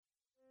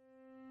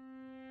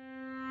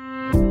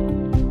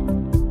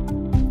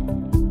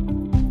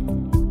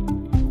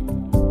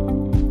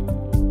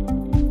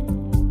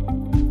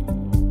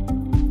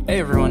Hey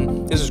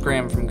everyone, this is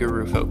Graham from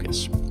Guru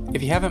Focus.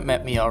 If you haven't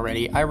met me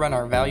already, I run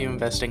our Value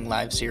Investing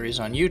Live series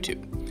on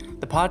YouTube.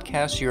 The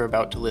podcast you're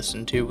about to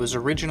listen to was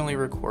originally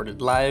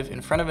recorded live in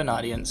front of an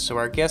audience, so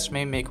our guests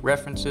may make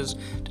references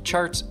to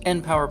charts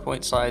and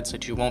PowerPoint slides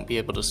that you won't be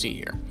able to see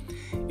here.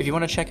 If you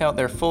want to check out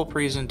their full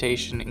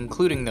presentation,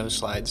 including those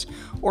slides,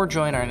 or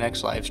join our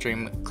next live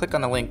stream, click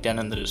on the link down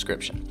in the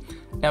description.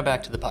 Now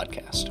back to the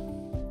podcast.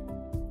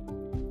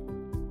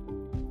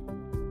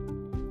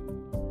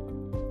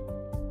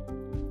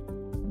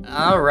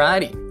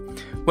 Alrighty.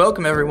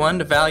 Welcome everyone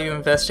to Value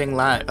Investing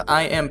Live.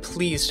 I am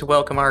pleased to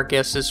welcome our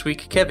guest this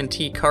week, Kevin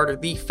T. Carter,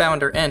 the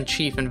founder and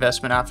chief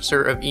investment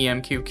officer of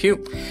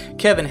EMQQ.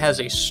 Kevin has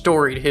a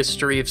storied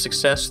history of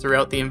success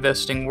throughout the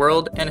investing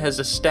world and has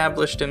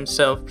established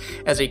himself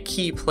as a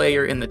key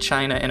player in the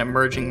China and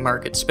emerging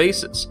market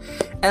spaces.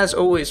 As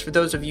always, for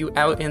those of you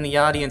out in the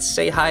audience,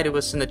 say hi to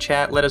us in the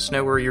chat. Let us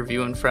know where you're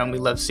viewing from. We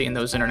love seeing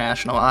those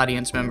international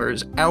audience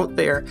members out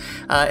there.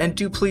 And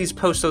do please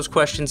post those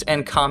questions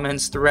and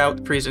comments throughout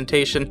the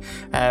presentation.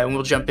 And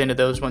we'll jump into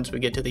those once we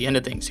get to the end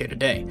of things here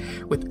today.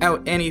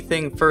 Without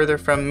anything further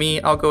from me,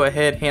 I'll go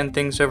ahead, hand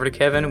things over to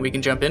Kevin, and we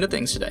can jump into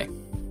things today.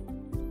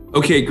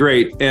 Okay,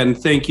 great. And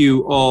thank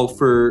you all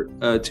for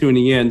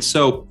tuning in.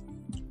 So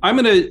I'm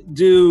going to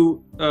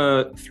do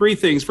three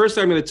things. First,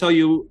 I'm going to tell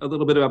you a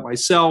little bit about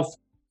myself,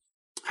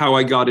 how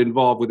I got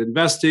involved with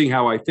investing,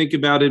 how I think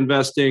about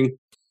investing.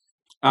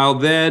 I'll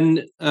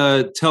then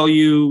tell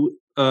you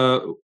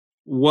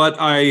what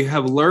I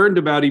have learned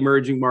about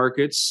emerging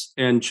markets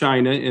and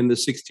China in the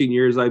 16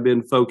 years I've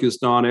been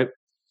focused on it,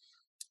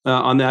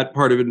 on that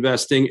part of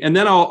investing. And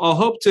then I'll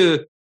hope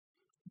to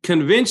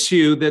convince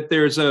you that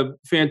there's a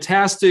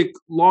fantastic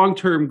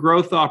long-term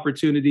growth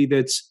opportunity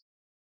that's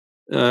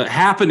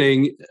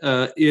happening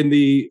in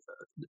the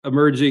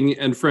emerging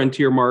and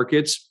frontier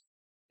markets,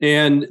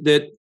 and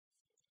that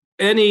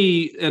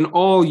any and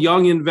all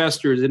young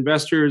investors in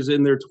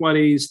their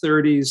 20s,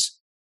 30s,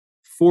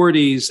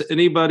 40s,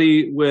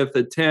 anybody with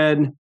a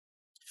 10,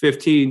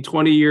 15,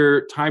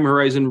 20-year time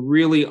horizon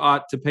really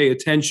ought to pay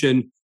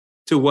attention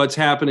to what's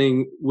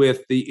happening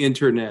with the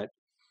internet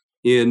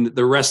in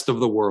the rest of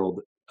the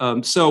world.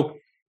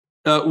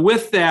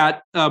 With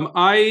that,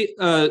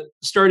 I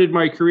started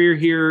my career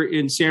here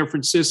in San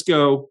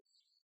Francisco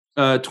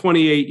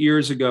 28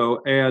 years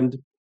ago, and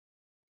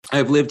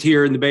I've lived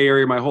here in the Bay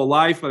Area my whole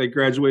life. I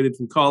graduated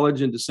from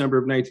college in December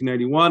of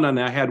 1991, and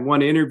I had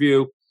one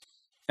interview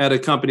at a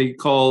company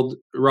called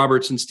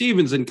Robertson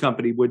Stephens and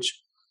Company,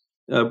 which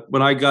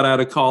when I got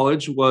out of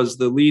college was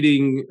the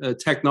leading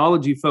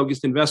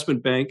technology-focused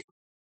investment bank.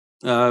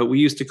 We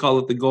used to call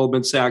it the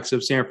Goldman Sachs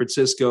of San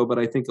Francisco, but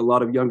I think a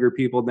lot of younger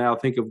people now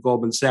think of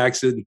Goldman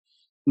Sachs in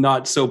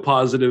not so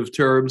positive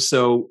terms.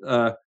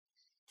 So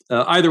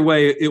either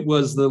way, it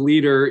was the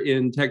leader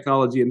in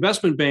technology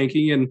investment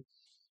banking. And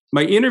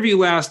my interview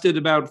lasted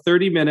about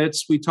 30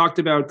 minutes. We talked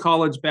about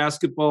college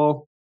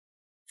basketball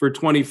for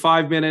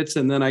 25 minutes,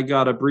 and then I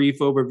got a brief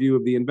overview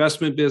of the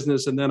investment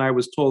business, and then I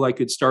was told I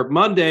could start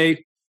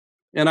Monday.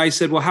 And I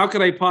said, well, how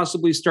could I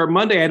possibly start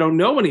Monday? I don't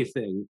know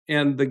anything.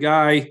 And the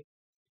guy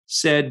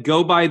said,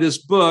 go buy this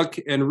book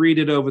and read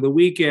it over the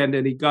weekend.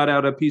 And he got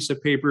out a piece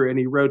of paper and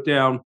he wrote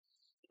down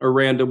A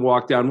Random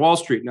Walk Down Wall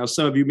Street. Now,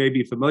 some of you may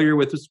be familiar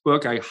with this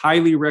book. I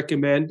highly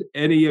recommend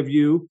any of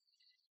you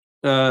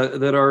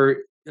that are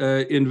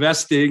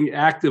investing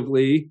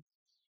actively,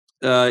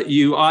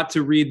 you ought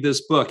to read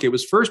this book. It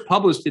was first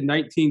published in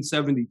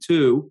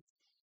 1972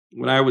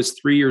 when I was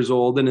 3 years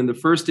old. And in the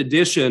first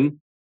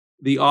edition,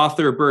 the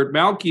author, Burt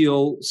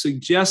Malkiel,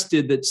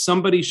 suggested that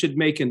somebody should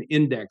make an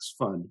index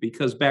fund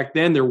because back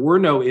then there were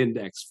no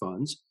index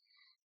funds.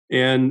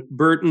 And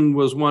Burton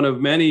was one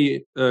of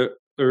many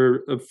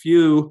or a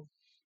few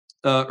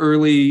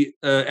early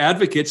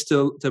advocates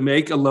to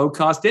make a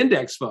low-cost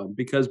index fund,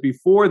 because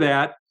before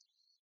that,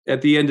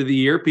 at the end of the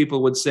year,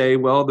 people would say,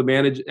 well,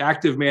 the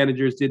active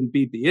managers didn't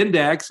beat the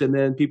index. And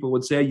then people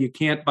would say, you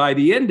can't buy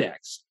the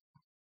index.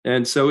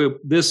 And so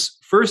this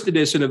first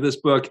edition of this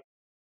book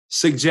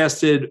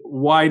suggested,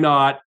 why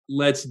not?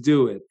 Let's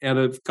do it. And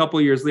a couple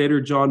of years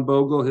later, John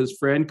Bogle, his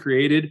friend,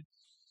 created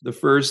the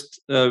first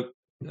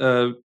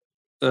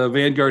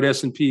Vanguard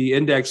S&P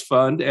index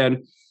fund.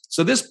 And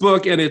so this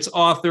book and its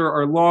author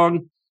are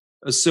long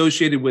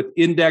associated with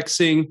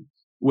indexing,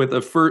 with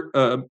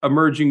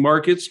emerging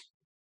markets,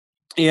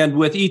 and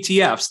with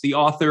ETFs. The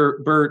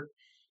author, Burt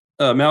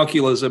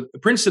Malkiel, is a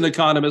Princeton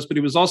economist, but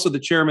he was also the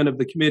chairman of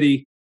the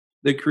committee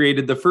that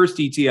created the first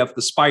ETF,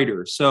 the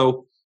SPDR.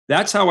 So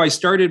that's how I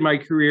started my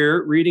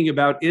career reading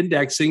about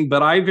indexing,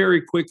 but I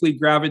very quickly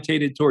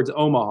gravitated towards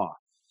Omaha.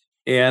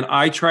 And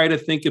I try to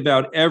think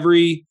about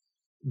every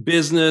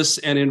business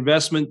and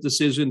investment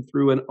decision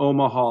through an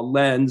Omaha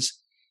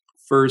lens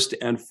first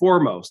and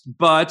foremost.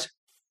 But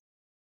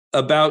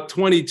about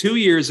 22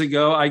 years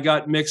ago, I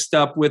got mixed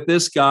up with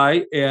this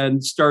guy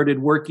and started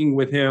working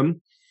with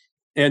him.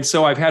 And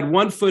so I've had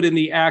one foot in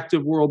the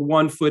active world,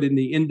 one foot in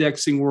the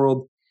indexing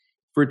world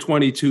for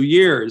 22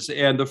 years.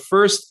 And the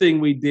first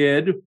thing we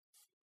did,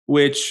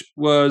 which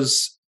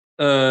was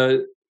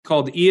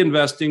called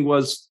e-investing,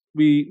 was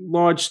we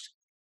launched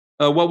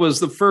what was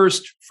the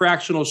first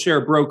fractional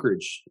share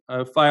brokerage.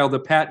 Filed a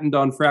patent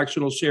on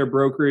fractional share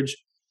brokerage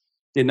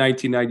in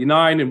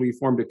 1999, and we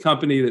formed a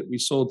company that we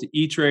sold to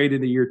E-Trade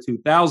in the year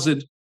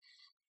 2000.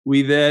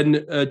 We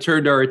then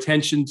turned our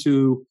attention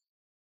to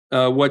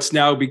what's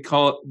now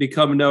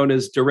become known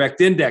as direct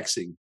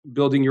indexing,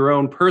 building your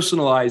own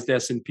personalized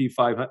S&P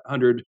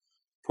 500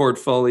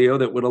 portfolio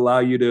that would allow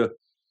you to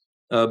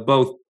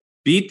both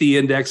beat the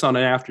index on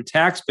an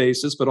after-tax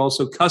basis, but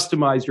also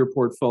customize your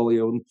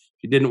portfolio. And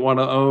if you didn't want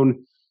to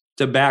own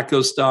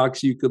tobacco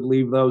stocks, you could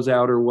leave those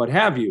out or what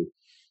have you.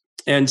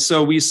 And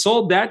so we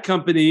sold that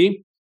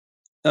company.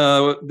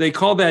 They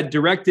call that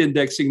direct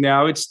indexing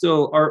now. It's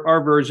still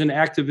our version.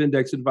 Active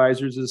Index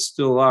Advisors is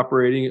still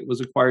operating. It was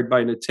acquired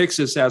by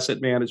Natixis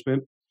Asset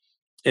Management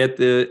at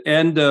the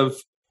end of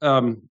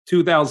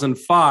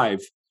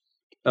 2005,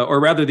 or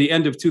rather the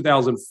end of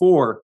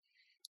 2004.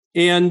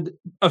 And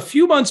a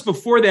few months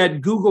before that,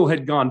 Google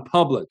had gone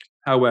public,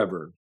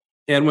 however.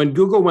 And when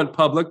Google went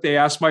public, they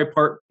asked my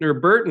partner,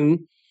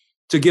 Burton,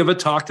 to give a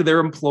talk to their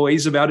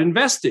employees about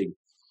investing.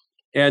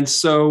 And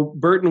so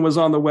Burton was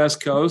on the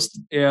West Coast,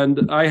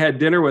 and I had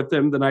dinner with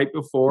him the night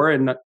before,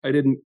 and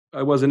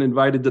I wasn't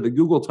invited to the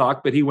Google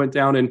talk, but he went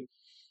down and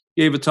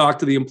gave a talk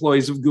to the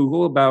employees of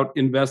Google about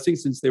investing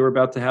since they were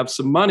about to have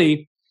some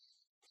money.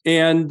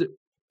 And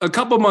a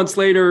couple months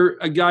later,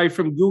 a guy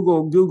from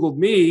Google Googled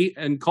me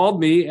and called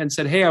me and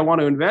said, "Hey, I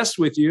want to invest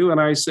with you." And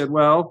I said,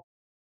 "Well,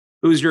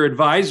 who's your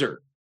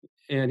advisor?"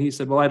 And he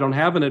said, "Well, I don't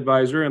have an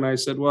advisor." And I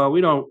said, "Well,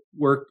 we don't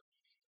work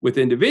with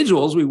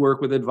individuals. We work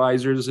with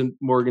advisors in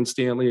Morgan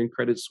Stanley and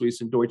Credit Suisse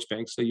and Deutsche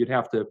Bank. So you'd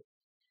have to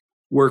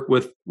work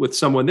with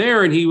someone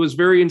there." And he was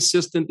very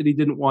insistent that he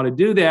didn't want to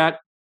do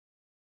that.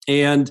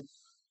 And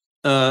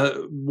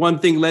one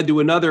thing led to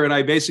another, and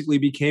I basically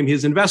became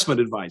his investment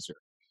advisor.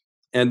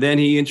 And then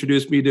he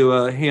introduced me to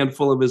a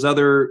handful of his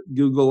other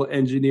Google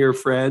engineer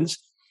friends.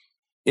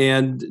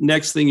 And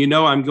next thing you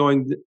know, I'm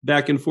going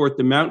back and forth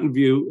to Mountain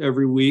View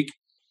every week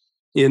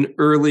in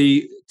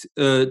early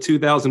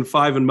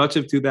 2005 and much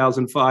of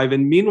 2005.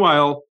 And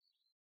meanwhile,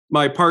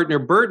 my partner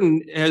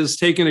Burton has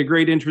taken a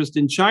great interest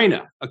in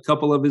China. A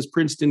couple of his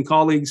Princeton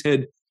colleagues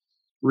had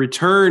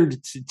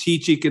returned to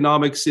teach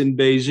economics in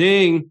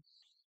Beijing,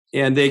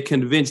 and they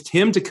convinced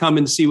him to come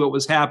and see what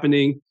was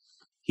happening.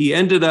 He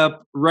ended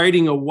up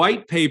writing a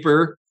white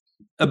paper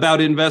about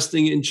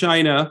investing in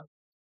China,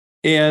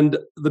 and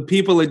the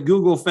people at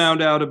Google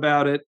found out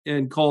about it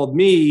and called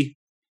me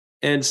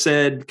and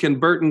said, "Can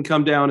Burton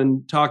come down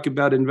and talk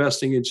about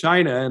investing in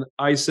China?" And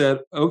I said,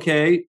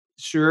 "Okay,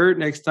 sure.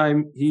 Next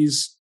time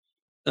he's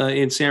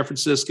in San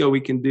Francisco,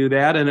 we can do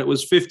that." And it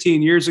was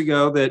 15 years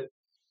ago that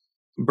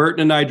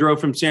Burton and I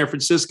drove from San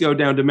Francisco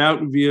down to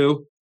Mountain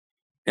View,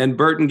 and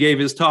Burton gave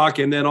his talk,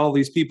 and then all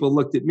these people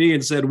looked at me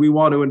and said, "We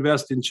want to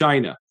invest in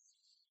China."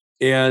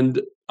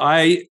 And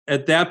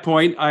at that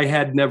point, I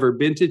had never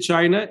been to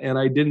China, and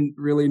I didn't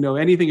really know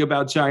anything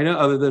about China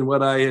other than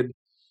what I had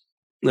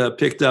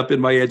picked up in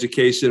my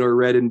education or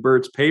read in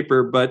Bert's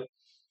paper. But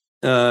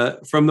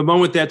from the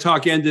moment that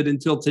talk ended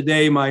until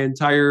today, my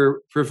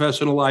entire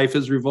professional life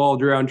has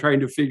revolved around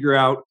trying to figure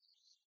out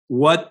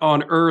what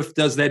on earth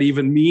does that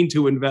even mean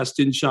to invest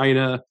in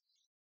China,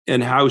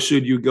 and how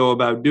should you go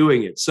about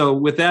doing it? So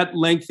with that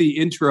lengthy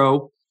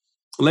intro,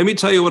 let me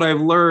tell you what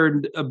I've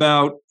learned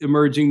about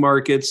emerging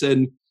markets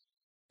and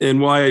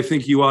why I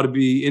think you ought to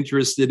be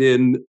interested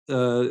in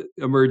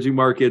emerging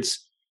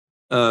markets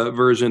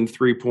version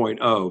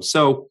 3.0.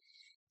 So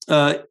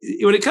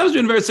when it comes to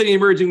investing in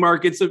emerging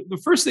markets,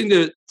 the first thing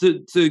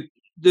to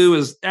do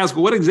is ask,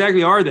 what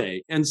exactly are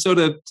they? And so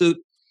to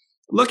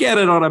look at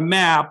it on a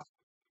map,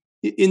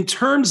 in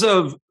terms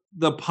of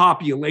the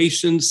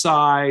population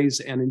size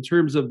and in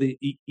terms of the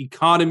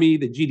economy,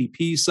 the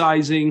GDP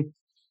sizing,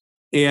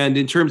 and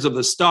in terms of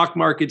the stock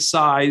market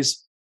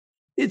size,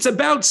 it's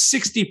about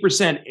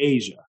 60%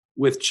 Asia,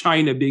 with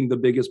China being the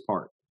biggest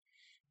part.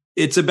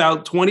 It's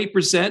about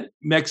 20%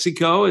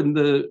 Mexico and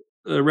the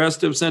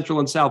rest of Central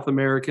and South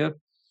America.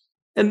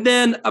 And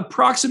then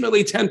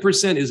approximately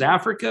 10% is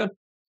Africa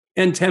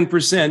and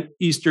 10%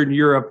 Eastern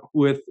Europe,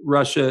 with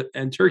Russia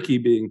and Turkey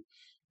being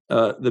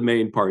the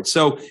main part.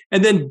 So,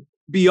 and then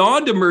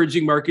beyond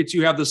emerging markets,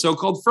 you have the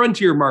so-called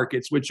frontier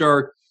markets, which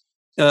are,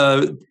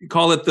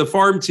 call it the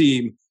farm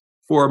team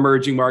for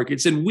emerging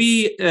markets. And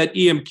we at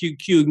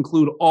EMQQ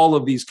include all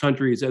of these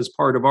countries as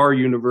part of our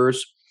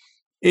universe.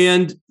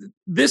 And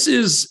this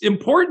is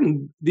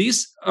important.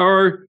 These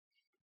are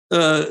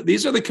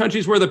the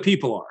countries where the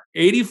people are.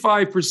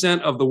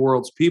 85% of the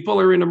world's people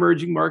are in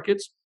emerging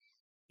markets.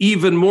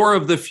 Even more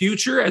of the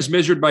future, as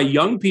measured by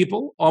young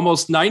people,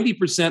 almost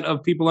 90%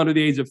 of people under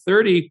the age of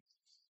 30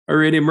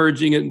 are in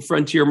emerging and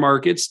frontier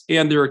markets,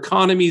 and their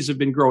economies have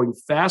been growing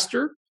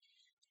faster.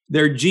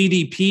 Their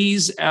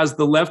GDPs, as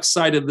the left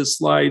side of the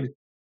slide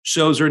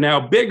shows, are now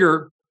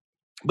bigger.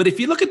 But if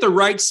you look at the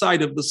right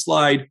side of the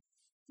slide,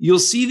 you'll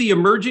see the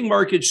emerging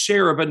market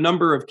share of a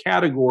number of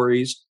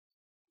categories,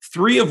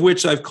 3 of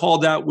which I've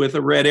called out with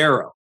a red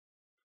arrow.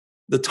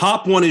 The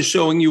top one is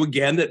showing you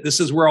again that this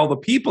is where all the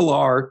people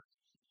are.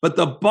 But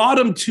the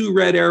bottom two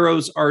red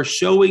arrows are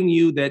showing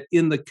you that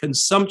in the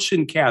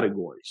consumption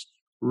categories,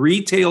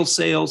 retail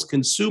sales,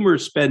 consumer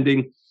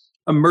spending,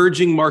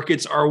 emerging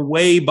markets are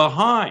way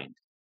behind.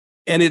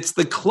 And it's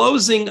the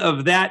closing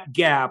of that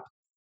gap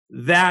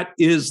that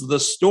is the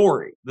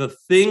story. The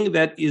thing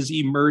that is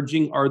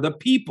emerging are the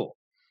people.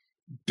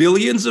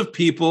 Billions of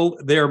people,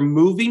 they're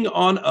moving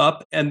on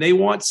up and they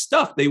want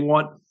stuff. They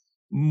want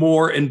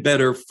more and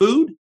better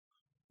food,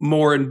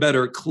 more and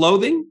better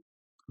clothing.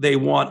 They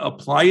want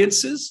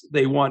appliances.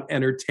 They want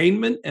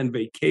entertainment and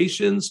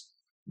vacations.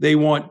 They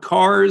want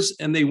cars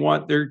and they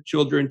want their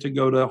children to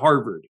go to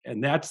Harvard.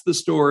 And that's the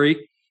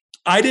story.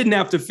 I didn't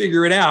have to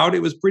figure it out.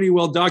 It was pretty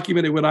well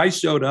documented when I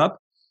showed up.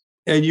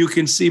 And you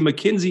can see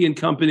McKinsey and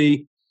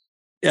Company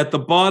at the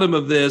bottom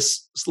of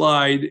this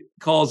slide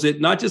calls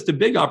it not just a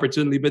big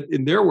opportunity, but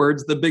in their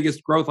words, the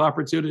biggest growth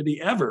opportunity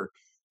ever.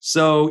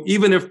 So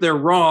even if they're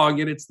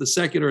wrong and it's the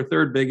second or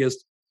third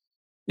biggest,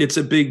 it's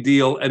a big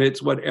deal and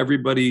it's what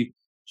everybody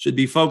should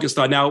be focused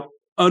on. Now,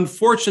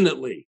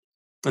 unfortunately,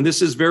 and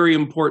this is very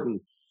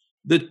important,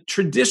 the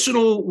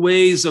traditional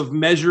ways of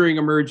measuring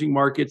emerging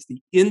markets,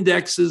 the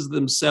indexes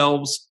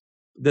themselves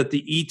that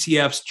the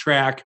ETFs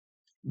track,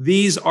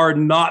 these are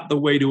not the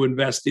way to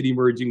invest in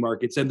emerging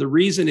markets. And the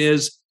reason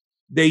is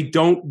they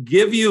don't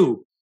give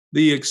you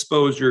the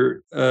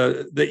exposure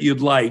that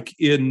you'd like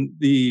in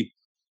the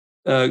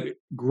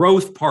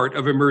growth part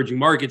of emerging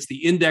markets.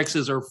 The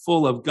indexes are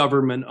full of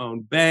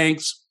government-owned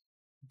banks,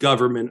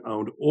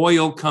 government-owned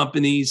oil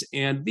companies,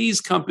 and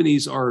these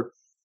companies are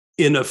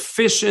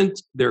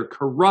inefficient, they're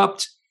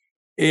corrupt,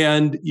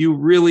 and you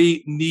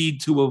really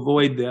need to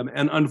avoid them.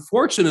 And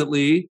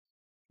unfortunately,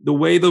 the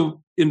way the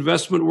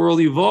investment world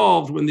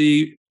evolved when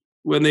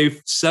they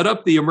set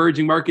up the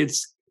emerging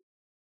markets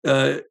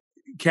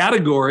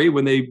category,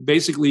 when they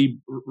basically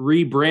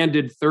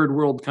rebranded third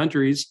world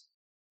countries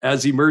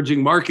as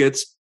emerging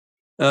markets,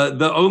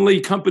 the only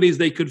companies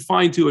they could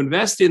find to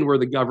invest in were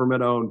the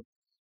government-owned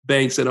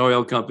banks and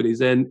oil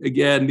companies. And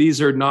again,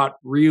 these are not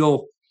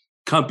real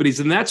companies.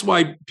 And that's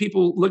why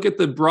people look at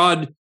the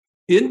broad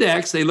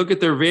index, they look at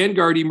their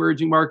Vanguard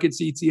Emerging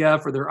Markets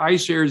ETF or their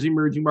iShares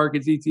Emerging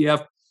Markets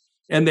ETF,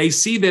 and they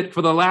see that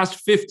for the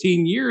last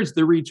 15 years,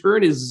 the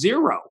return is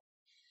zero.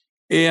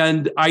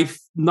 And I'm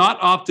not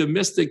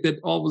optimistic that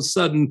all of a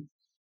sudden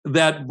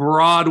that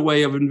broad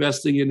way of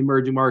investing in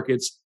emerging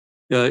markets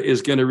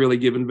is going to really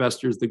give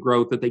investors the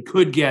growth that they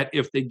could get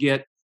if they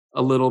get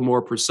a little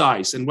more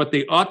precise. And what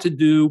they ought to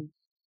do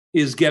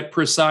is get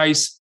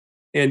precise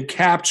and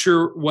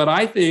capture what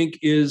I think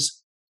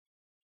is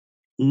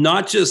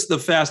not just the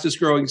fastest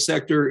growing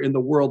sector in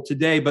the world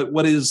today, but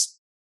what is,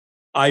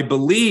 I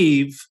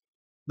believe,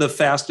 the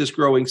fastest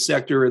growing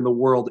sector in the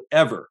world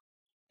ever.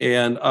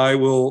 And I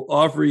will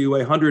offer you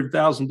a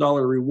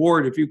 $100,000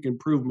 reward if you can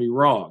prove me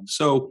wrong.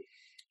 So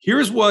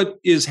here's what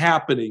is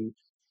happening.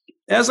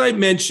 As I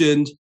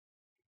mentioned,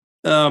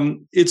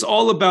 it's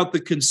all about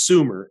the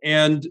consumer.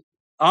 And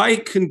I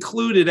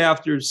concluded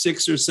after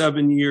 6 or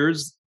 7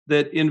 years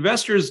that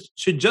investors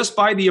should just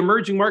buy the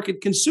emerging market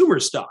consumer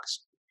stocks.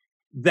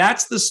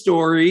 That's the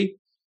story.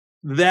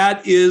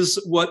 That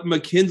is what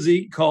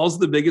McKinsey calls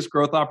the biggest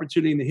growth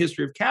opportunity in the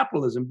history of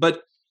capitalism.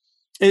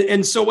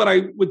 And so what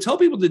I would tell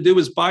people to do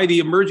is buy the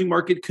emerging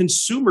market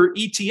consumer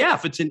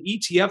ETF. It's an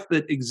ETF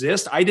that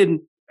exists. I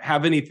didn't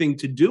have anything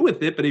to do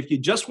with it, but if you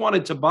just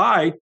wanted to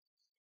buy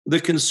the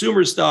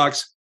consumer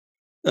stocks,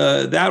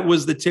 that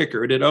was the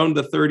ticker. It owned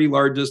the 30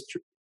 largest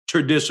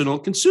traditional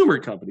consumer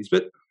companies.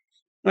 But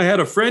I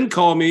had a friend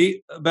call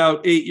me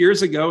about 8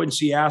 years ago, and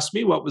she asked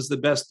me what was the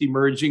best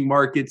emerging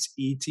markets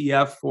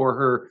ETF for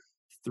her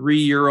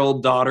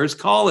 3-year-old daughter's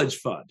college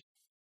fund.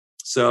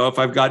 So if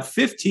I've got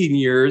 15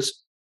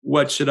 years,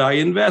 what should I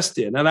invest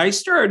in? And I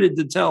started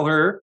to tell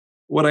her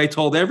what I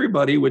told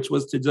everybody, which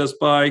was to just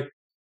buy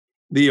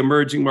the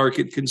emerging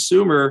market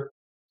consumer.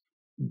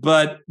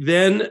 But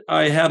then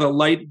I had a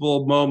light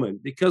bulb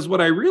moment, because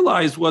what I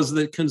realized was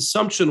that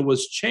consumption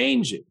was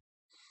changing.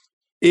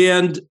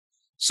 And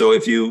so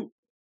if you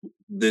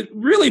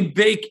really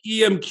bake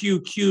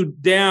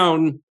EMQQ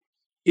down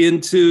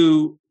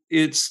into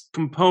its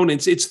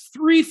components, it's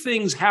 3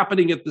 things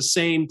happening at the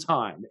same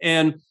time.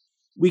 And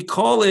we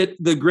call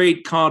it the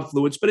Great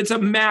Confluence, but it's a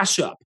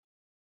mashup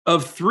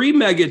of 3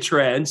 mega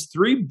trends,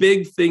 3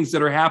 big things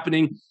that are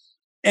happening.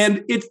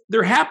 And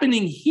they're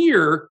happening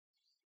here,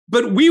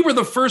 but we were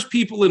the first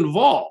people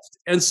involved.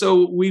 And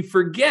so we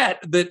forget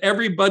that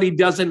everybody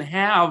doesn't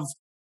have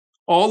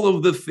all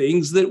of the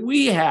things that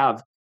we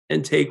have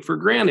and take for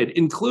granted,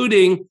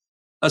 including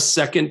a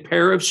second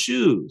pair of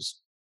shoes,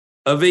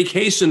 a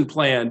vacation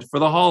planned for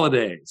the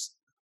holidays,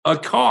 a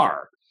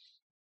car.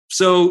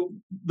 So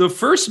the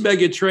first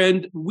mega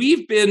trend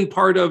we've been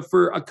part of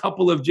for a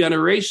couple of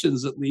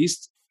generations, at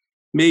least,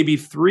 maybe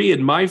 3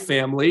 in my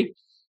family.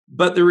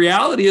 But the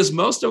reality is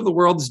most of the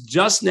world's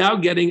just now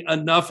getting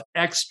enough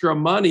extra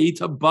money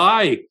to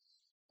buy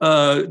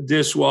a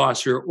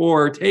dishwasher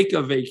or take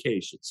a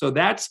vacation. So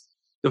that's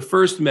the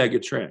first mega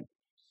trend.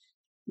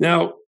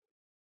 Now,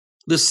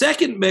 the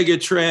second mega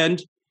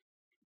trend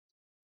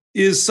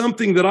is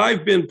something that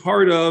I've been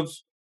part of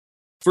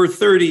for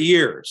 30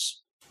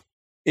 years.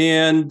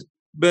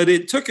 But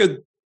it took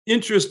an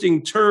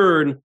interesting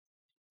turn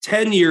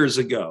 10 years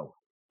ago,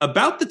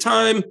 about the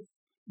time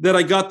that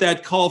I got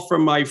that call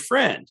from my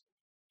friend.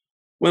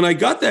 When I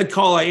got that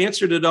call, I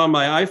answered it on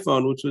my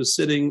iPhone, which was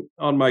sitting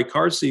on my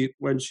car seat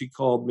when she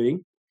called me.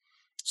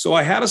 So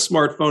I had a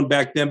smartphone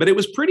back then, but it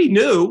was pretty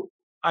new.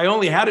 I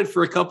only had it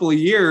for a couple of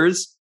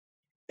years,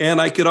 and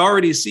I could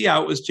already see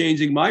how it was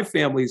changing my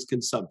family's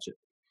consumption.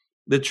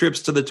 The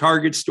trips to the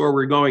Target store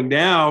were going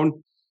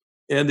down,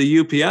 and the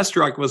UPS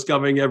truck was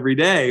coming every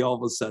day all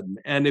of a sudden.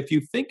 And if you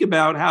think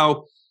about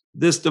how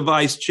this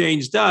device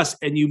changed us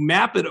and you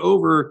map it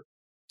over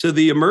to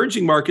the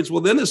emerging markets,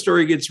 well, then the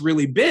story gets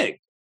really big.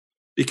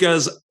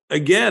 Because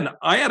again,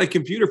 I had a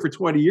computer for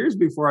 20 years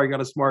before I got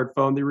a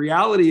smartphone. The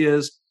reality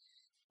is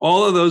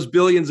all of those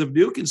billions of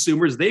new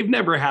consumers, they've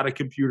never had a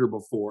computer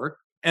before,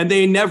 and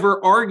they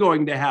never are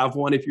going to have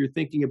one if you're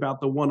thinking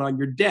about the one on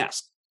your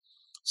desk.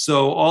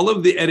 So all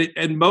of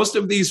and most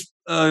of these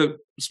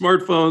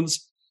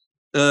smartphones,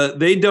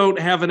 they don't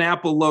have an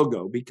Apple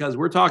logo, because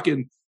we're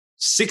talking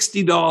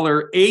 $60,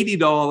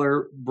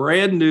 $80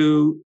 brand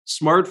new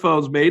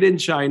smartphones made in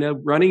China,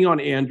 running on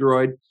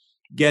Android,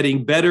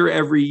 getting better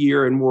every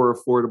year and more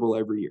affordable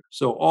every year.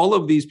 So all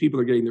of these people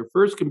are getting their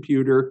first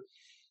computer,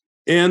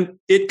 and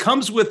it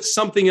comes with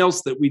something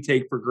else that we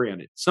take for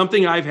granted,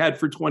 something I've had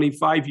for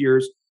 25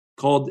 years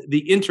called the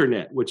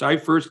internet, which I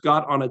first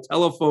got on a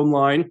telephone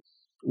line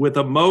with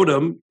a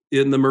modem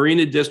in the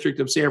Marina District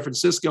of San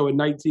Francisco in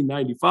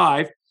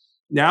 1995.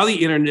 Now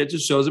the internet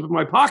just shows up in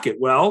my pocket.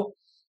 Well,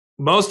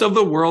 most of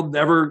the world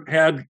never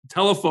had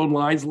telephone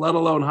lines, let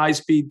alone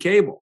high-speed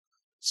cable.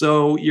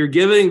 So you're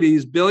giving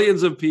these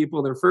billions of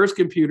people their first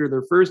computer,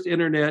 their first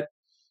internet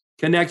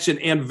connection,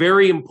 and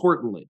very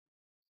importantly,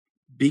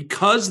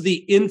 because the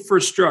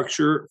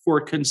infrastructure for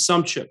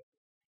consumption,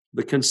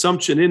 the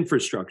consumption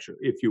infrastructure,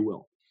 if you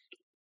will,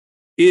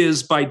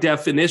 is by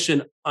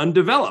definition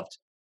undeveloped.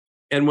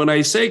 And when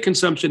I say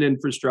consumption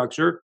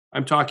infrastructure,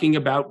 I'm talking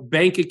about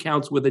bank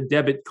accounts with a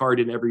debit card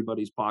in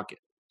everybody's pocket.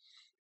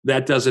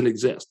 That doesn't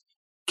exist.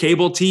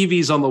 Cable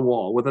TVs on the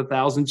wall with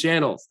 1,000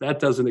 channels. That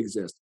doesn't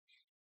exist.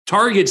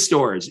 Target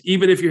stores,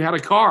 even if you had a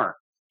car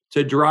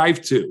to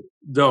drive to,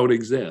 don't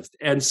exist.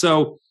 And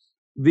so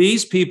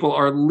these people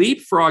are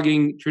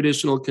leapfrogging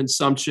traditional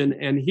consumption.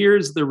 And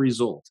here's the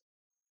result.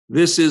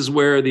 This is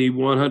where the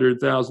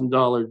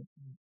 $100,000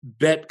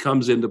 bet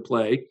comes into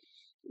play.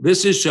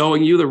 This is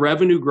showing you the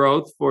revenue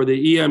growth for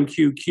the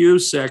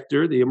EMQQ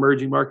sector, the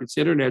emerging markets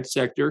internet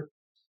sector,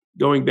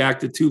 going back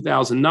to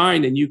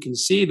 2009. And you can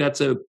see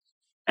that's an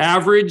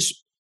average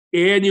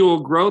annual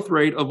growth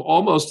rate of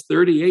almost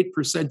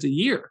 38% a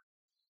year.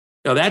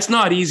 Now, that's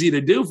not easy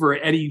to do for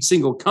any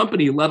single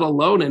company, let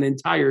alone an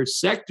entire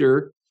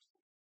sector.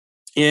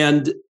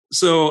 And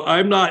so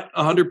I'm not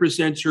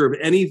 100% sure of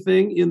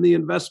anything in the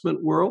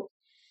investment world,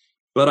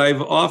 but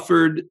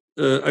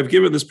I've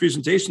given this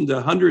presentation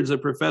to hundreds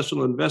of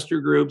professional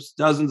investor groups,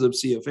 dozens of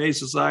CFA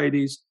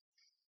societies,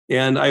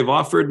 and I've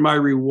offered my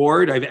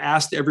reward. I've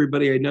asked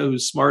everybody I know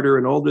who's smarter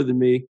and older than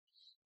me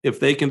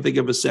if they can think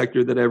of a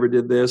sector that ever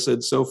did this,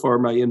 and so far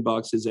my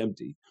inbox is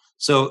empty.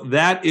 So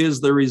that is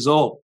the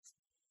result.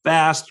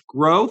 Fast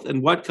growth,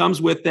 and what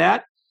comes with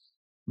that?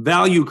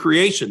 Value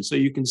creation. So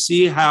you can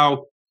see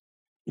how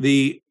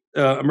the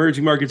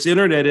Emerging Markets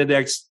Internet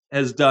Index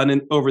has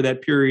done over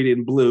that period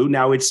in blue.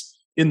 Now it's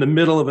in the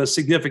middle of a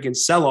significant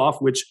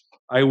sell-off, which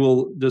I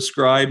will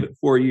describe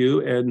for you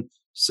and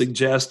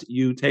suggest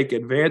you take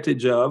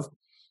advantage of.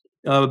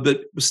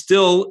 But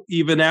still,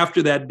 even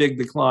after that big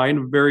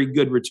decline, very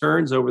good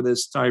returns over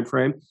this time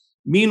frame.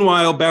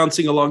 Meanwhile,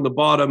 bouncing along the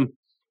bottom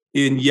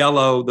in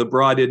yellow, the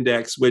broad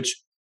index,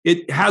 which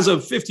it has a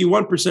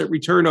 51%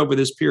 return over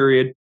this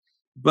period.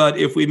 But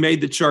if we made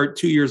the chart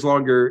 2 years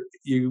longer,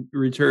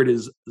 return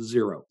is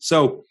zero.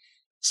 So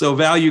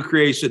value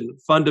creation,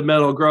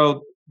 fundamental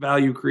growth,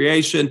 value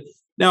creation.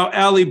 Now,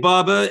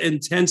 Alibaba and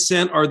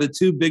Tencent are the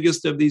two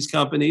biggest of these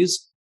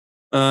companies,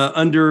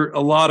 under a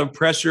lot of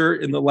pressure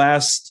in the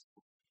last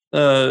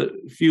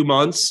few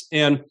months.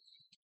 And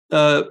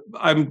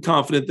I'm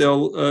confident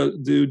they'll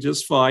do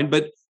just fine.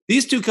 But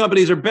these two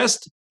companies are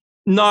best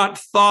not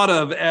thought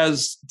of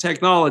as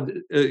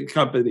technology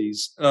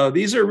companies.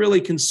 These are really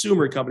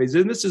consumer companies.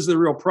 And this is the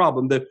real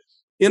problem. The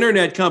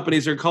internet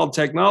companies are called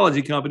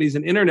technology companies,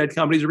 and internet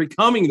companies are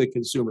becoming the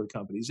consumer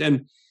companies.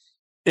 And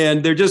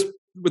they're just,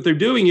 what they're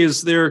doing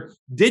is they're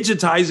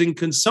digitizing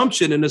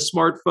consumption in a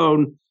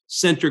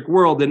smartphone-centric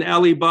world. And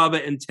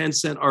Alibaba and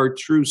Tencent are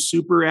true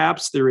super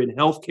apps. They're in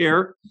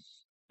healthcare.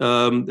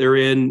 They're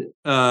in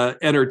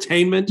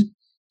entertainment.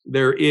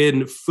 They're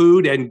in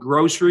food and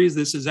groceries.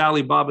 This is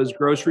Alibaba's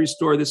grocery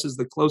store. This is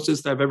the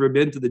closest I've ever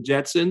been to the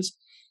Jetsons.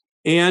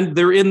 And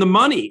they're in the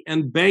money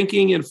and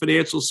banking and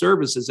financial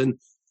services. And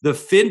the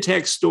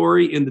fintech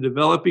story in the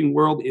developing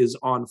world is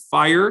on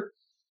fire.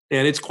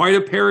 And it's quite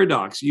a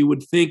paradox. You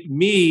would think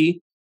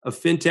me, a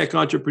fintech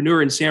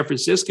entrepreneur in San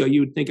Francisco, you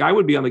would think I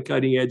would be on the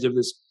cutting edge of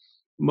this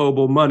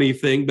mobile money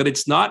thing, but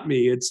it's not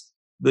me. It's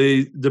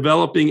the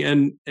developing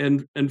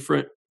and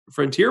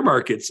frontier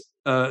markets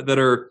that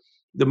are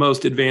the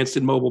most advanced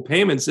in mobile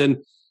payments.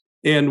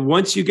 And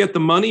once you get the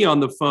money on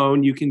the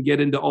phone, you can get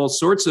into all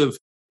sorts of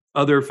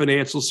other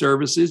financial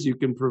services. You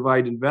can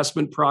provide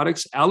investment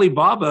products.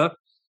 Alibaba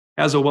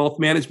has a wealth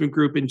management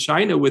group in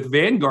China with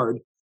Vanguard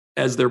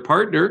as their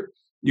partner.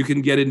 You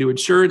can get into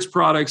insurance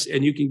products,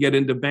 and you can get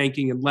into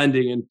banking and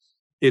lending. And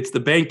it's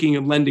the banking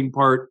and lending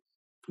part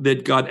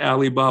that got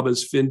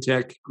Alibaba's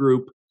fintech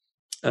group,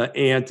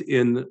 Ant,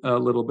 in a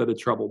little bit of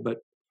trouble. But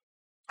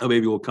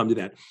maybe we'll come to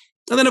that.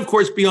 And then, of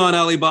course, beyond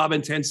Alibaba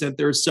and Tencent,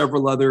 there are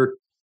several other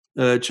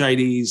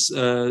Chinese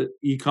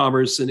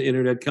e-commerce and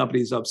internet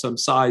companies of some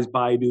size: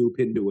 Baidu,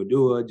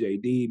 Pinduoduo,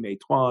 JD,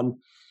 Meituan.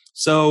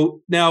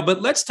 So now,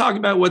 but let's talk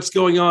about what's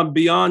going on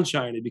beyond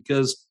China,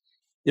 because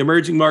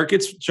emerging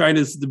markets, China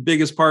is the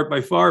biggest part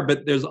by far,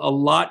 but there's a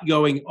lot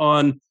going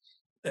on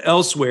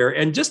elsewhere.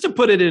 And just to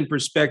put it in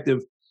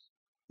perspective,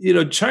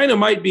 China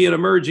might be an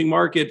emerging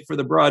market for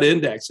the broad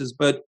indexes,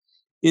 but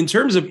in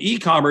terms of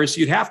e-commerce,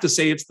 you'd have to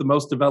say it's the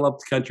most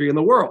developed country in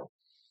the world.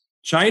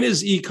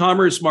 China's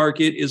e-commerce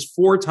market is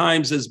 4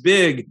 times as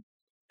big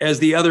as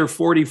the other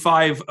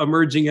 45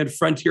 emerging and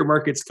frontier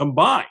markets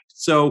combined.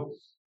 So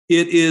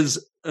it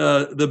is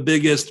the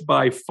biggest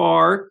by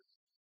far.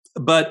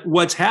 But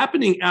what's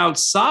happening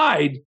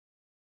outside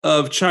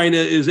of China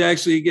is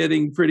actually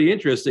getting pretty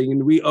interesting.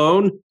 And we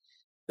own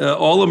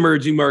all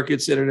emerging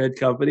markets internet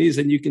companies,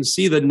 and you can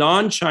see the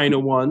non-China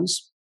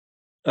ones.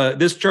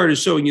 This chart is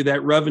showing you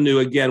that revenue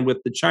again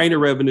with the China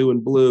revenue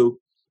in blue,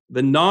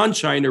 the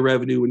non-China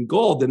revenue in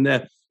gold, and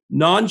the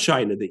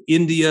non-China, the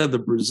India, the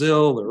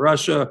Brazil, the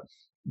Russia,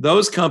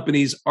 those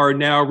companies are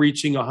now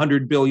reaching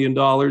 $100 billion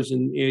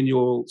in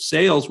annual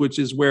sales, which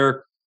is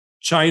where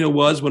China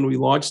was when we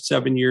launched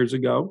 7 years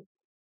ago.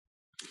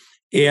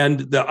 And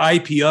the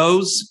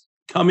IPOs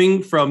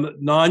coming from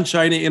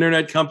non-China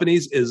internet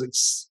companies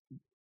is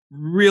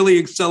really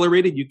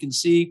accelerated. You can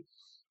see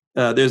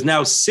there's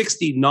now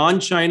 60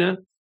 non-China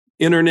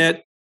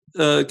internet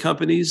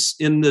companies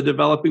in the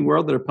developing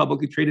world that are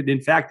publicly traded.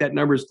 In fact, that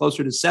number is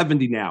closer to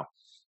 70 now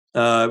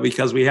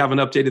because we haven't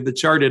updated the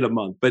chart in a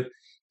month. But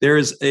there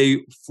is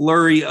a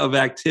flurry of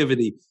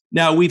activity.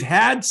 Now, we've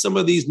had some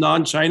of these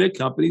non-China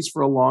companies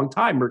for a long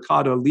time.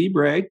 Mercado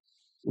Libre,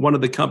 one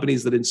of the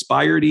companies that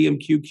inspired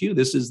EMQQ.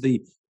 This is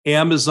the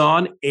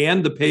Amazon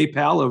and the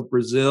PayPal of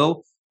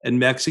Brazil and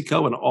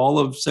Mexico and all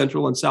of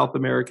Central and South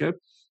America.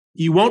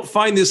 You won't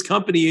find this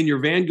company in your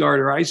Vanguard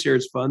or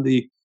iShares fund.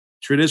 The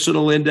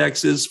traditional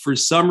indexes, for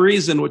some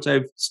reason, which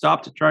I've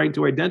stopped trying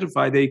to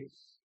identify,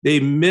 they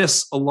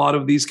miss a lot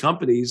of these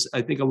companies.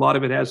 I think a lot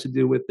of it has to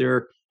do with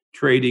their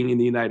trading in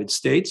the United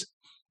States.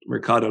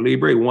 Mercado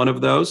Libre, one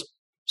of those.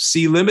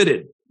 Sea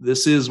Limited.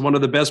 This is one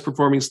of the best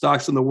performing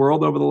stocks in the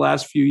world over the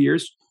last few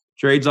years.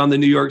 Trades on the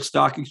New York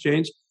Stock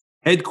Exchange.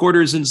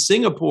 Headquarters in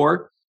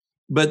Singapore,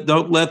 but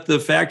don't let the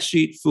fact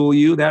sheet fool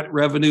you. That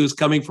revenue is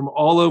coming from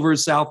all over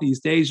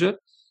Southeast Asia.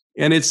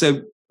 And it's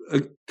a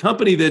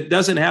company that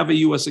doesn't have a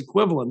U.S.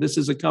 equivalent. This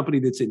is a company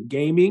that's in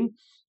gaming.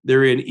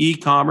 They're in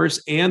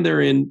e-commerce and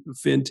they're in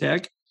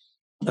fintech.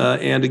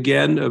 And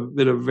again,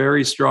 been a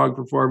very strong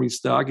performing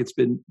stock. It's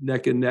been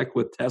neck and neck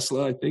with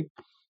Tesla, I think,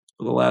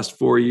 for the last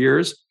 4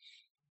 years.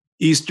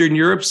 Eastern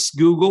Europe's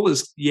Google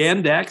is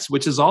Yandex,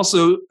 which is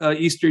also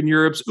Eastern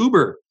Europe's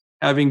Uber,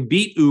 having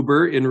beat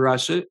Uber in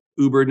Russia.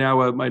 Uber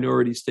now a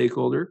minority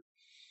stakeholder.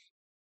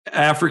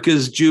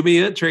 Africa's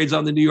Jumia trades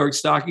on the New York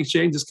Stock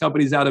Exchange. This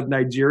company's out of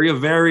Nigeria.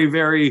 Very,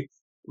 very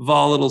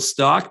volatile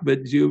stock, but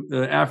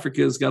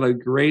Africa's got a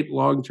great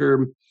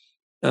long-term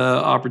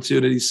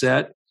opportunity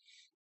set.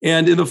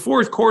 And in the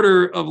fourth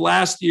quarter of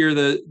last year,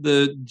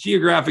 the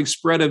geographic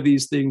spread of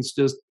these things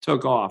just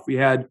took off. We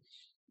had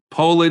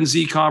Poland's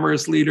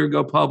e-commerce leader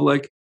go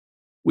public.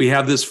 We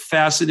have this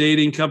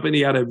fascinating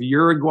company out of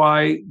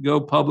Uruguay go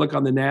public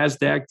on the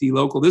NASDAQ,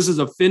 dLocal. This is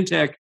a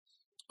fintech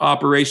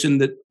operation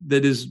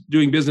that is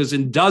doing business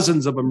in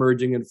dozens of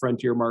emerging and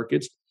frontier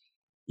markets.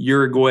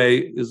 Uruguay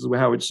is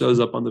how it shows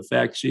up on the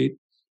fact sheet.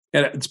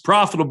 And it's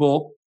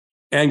profitable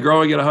and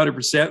growing at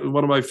 100%.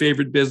 One of my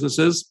favorite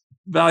businesses.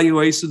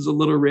 Valuation's a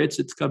little rich.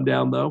 It's come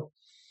down, though.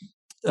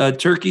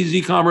 Turkey's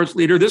e-commerce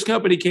leader. This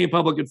company came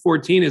public at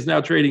 14, is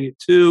now trading at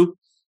 2.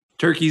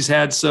 Turkey's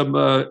had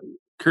some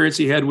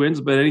currency headwinds,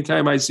 but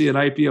anytime I see an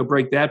IPO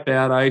break that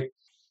bad, I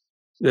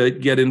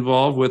get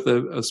involved with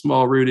a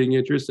small rooting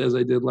interest, as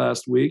I did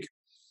last week.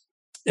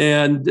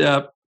 And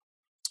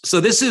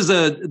so this is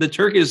the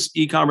Turkish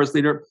e-commerce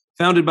leader,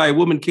 founded by a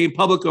woman, came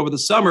public over the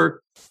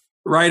summer.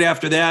 Right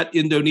after that,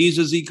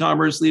 Indonesia's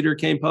e-commerce leader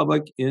came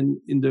public in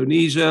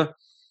Indonesia.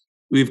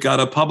 We've got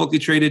a publicly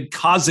traded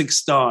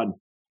Kazakhstan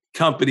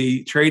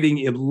company trading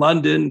in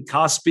London,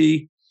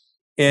 Kospi.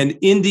 And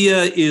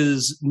India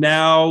is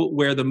now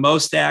where the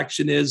most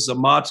action is.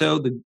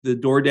 Zomato, the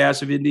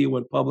DoorDash of India,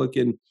 went public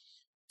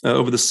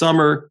over the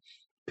summer.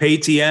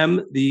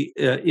 Paytm, the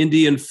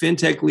Indian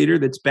fintech leader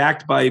that's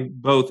backed by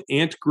both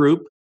Ant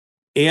Group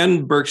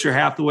and Berkshire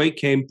Hathaway,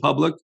 came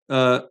public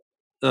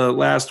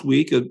last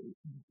week.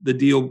 The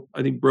deal,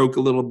 I think, broke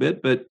a little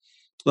bit, but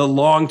The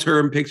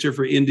long-term picture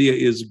for India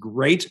is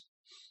great.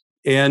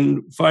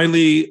 And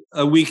finally,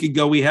 a week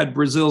ago, we had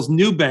Brazil's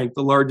Nubank,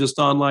 the largest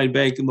online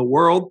bank in the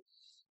world.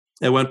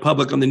 It went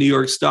public on the New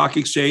York Stock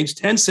Exchange.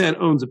 Tencent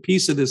owns a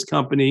piece of this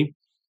company,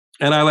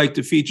 and I like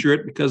to feature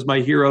it because my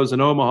heroes in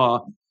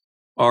Omaha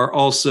are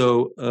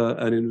also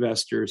an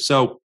investor.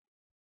 So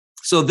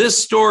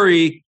this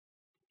story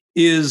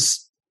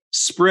is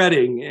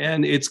spreading,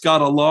 and it's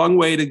got a long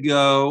way to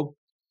go.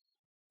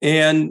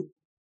 And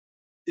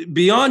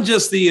beyond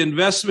just the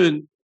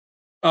investment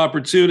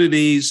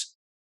opportunities,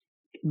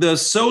 the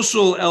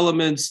social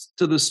elements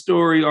to the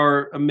story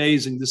are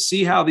amazing. To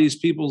see how these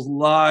people's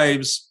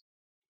lives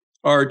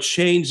are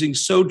changing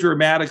so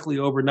dramatically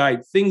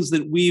overnight, things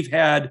that we've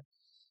had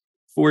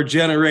for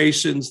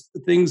generations,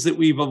 things that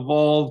we've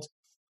evolved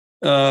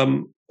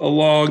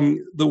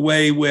along the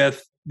way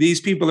with, these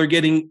people are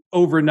getting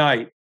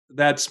overnight.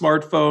 That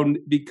smartphone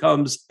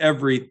becomes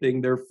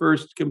everything, their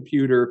first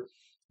computer,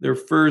 their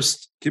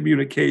first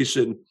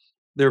communication,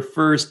 their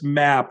first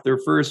map, their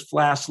first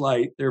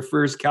flashlight, their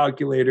first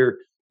calculator,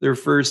 their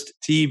first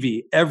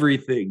TV,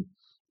 everything.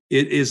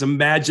 It is a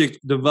magic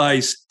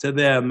device to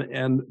them,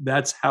 and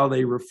that's how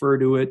they refer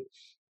to it.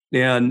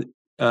 And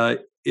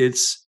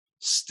it's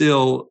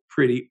still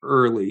pretty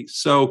early.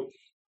 So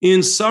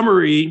in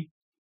summary,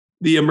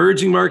 the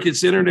emerging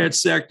markets internet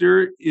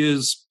sector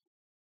is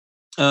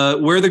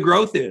where the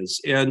growth is.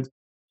 And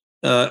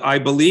I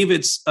believe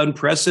it's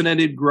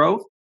unprecedented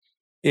growth.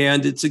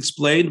 And it's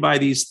explained by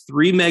these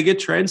three mega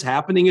trends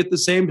happening at the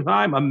same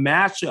time, a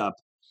mashup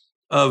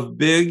of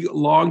big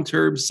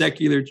long-term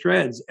secular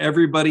trends.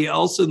 Everybody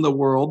else in the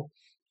world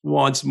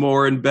wants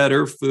more and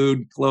better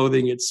food,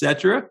 clothing,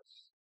 etc.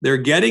 They're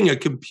getting a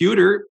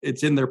computer,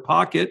 it's in their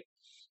pocket,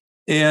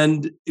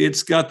 and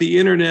it's got the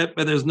internet,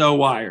 but there's no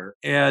wire.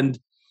 And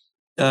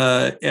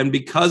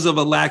because of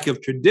a lack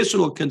of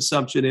traditional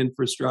consumption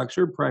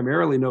infrastructure,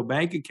 primarily no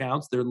bank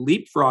accounts, they're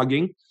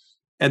leapfrogging,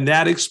 and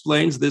that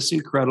explains this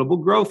incredible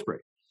growth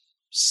rate.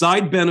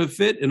 Side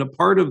benefit, in a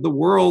part of the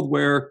world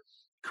where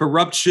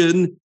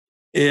corruption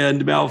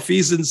and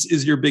malfeasance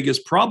is your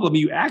biggest problem,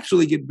 you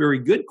actually get very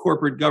good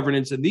corporate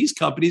governance in these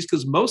companies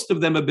because most of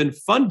them have been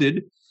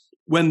funded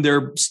when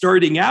they're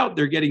starting out.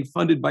 They're getting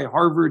funded by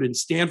Harvard and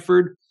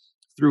Stanford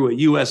through a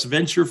U.S.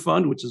 venture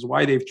fund, which is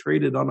why they've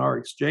traded on our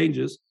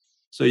exchanges.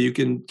 So you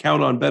can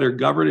count on better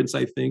governance,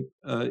 I think,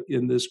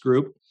 in this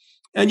group.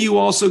 And you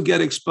also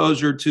get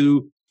exposure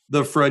to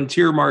the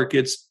frontier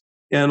markets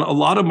and a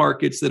lot of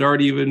markets that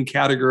aren't even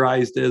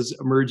categorized as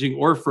emerging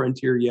or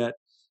frontier yet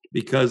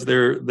because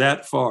they're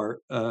that far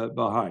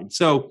behind.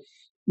 So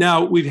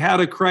now we've had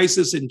a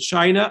crisis in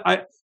China.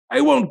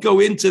 I won't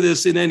go into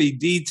this in any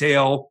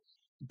detail,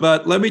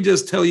 but let me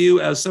just tell you,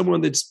 as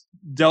someone that's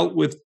dealt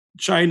with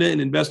China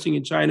and investing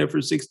in China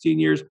for 16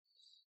 years,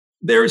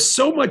 there's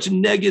so much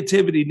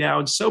negativity now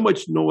and so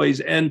much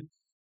noise, and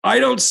I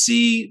don't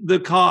see the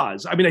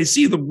cause. I mean, I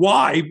see the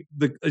why,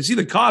 I see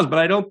the cause, but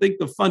I don't think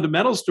the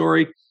fundamental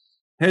story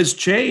has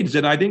changed.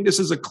 And I think this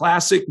is a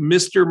classic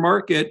Mr.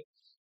 Market.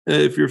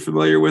 If you're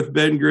familiar with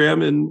Ben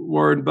Graham and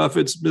Warren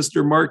Buffett's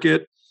Mr.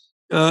 Market,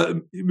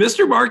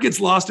 Mr. Market's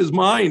lost his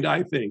mind,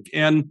 I think.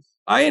 And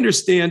I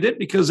understand it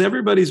because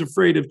everybody's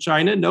afraid of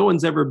China. No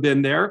one's ever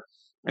been there.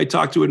 I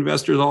talk to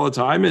investors all the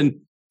time, and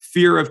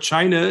fear of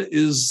China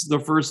is the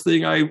first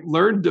thing I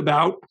learned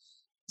about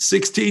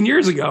 16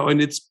 years ago.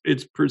 And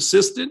it's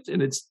persistent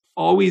and it's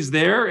always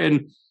there.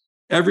 And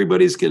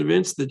everybody's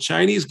convinced the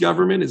Chinese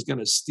government is going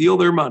to steal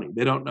their money.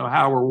 They don't know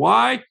how or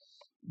why,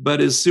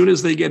 but as soon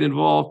as they get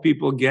involved,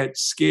 people get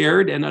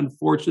scared. And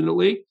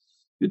unfortunately,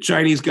 the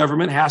Chinese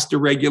government has to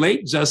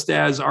regulate just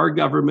as our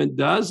government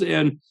does.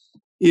 And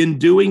in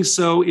doing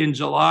so, in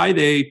July,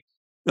 they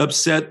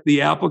upset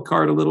the apple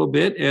cart a little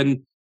bit,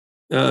 and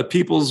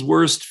people's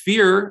worst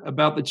fear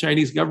about the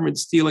Chinese government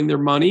stealing their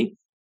money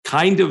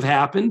kind of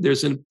happened.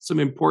 There's some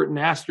important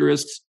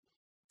asterisks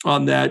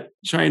on that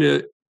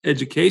China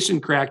education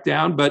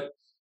crackdown, but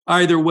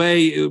either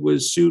way, it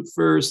was shoot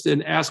first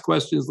and ask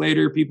questions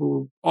later. People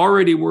were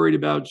already worried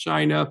about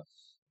China,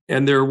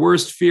 and their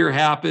worst fear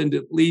happened,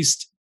 at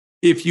least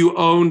if you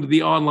owned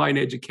the online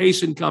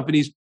education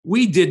companies.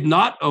 We did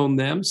not own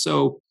them,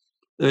 so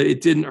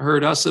it didn't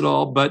hurt us at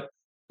all, but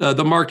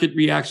the market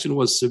reaction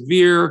was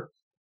severe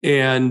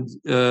and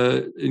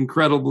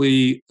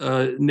incredibly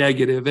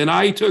negative. And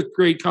I took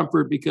great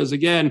comfort because,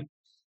 again,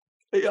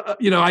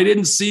 I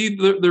didn't see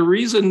the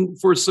reason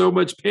for so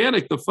much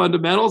panic. The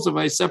fundamentals, if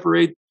I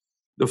separate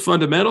the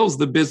fundamentals,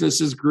 the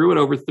businesses grew at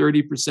over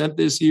 30%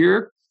 this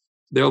year.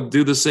 They'll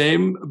do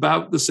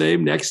about the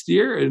same next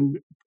year and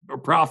are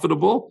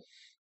profitable.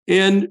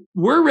 And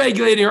we're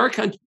regulating our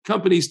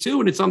companies too,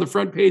 and it's on the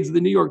front page of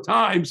the New York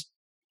Times,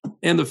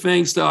 and the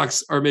FANG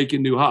stocks are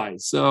making new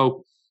highs.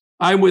 So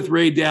I'm with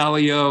Ray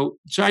Dalio.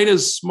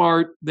 China's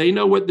smart. They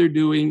know what they're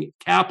doing.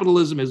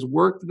 Capitalism has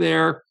worked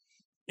there,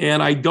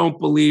 and I don't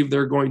believe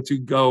they're going to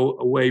go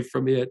away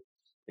from it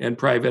and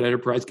private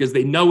enterprise because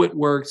they know it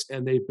works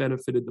and they've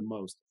benefited the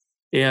most.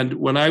 And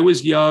when I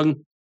was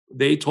young,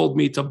 they told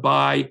me to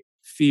buy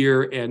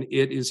fear, and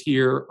it is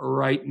here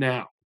right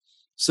now.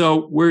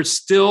 So we're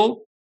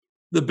still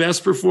the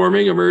best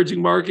performing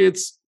emerging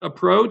markets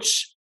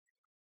approach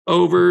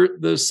over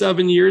the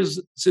 7 years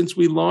since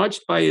we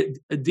launched by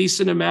a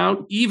decent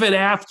amount, even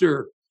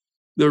after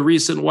the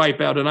recent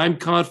wipeout. And I'm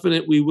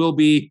confident we will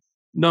be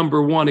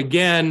number one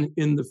again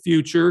in the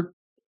future,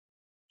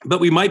 but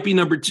we might be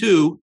number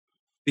two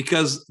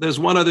because there's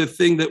one other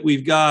thing that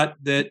we've got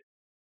that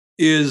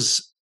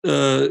is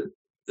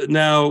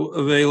now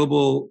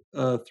available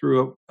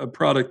through a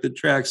product that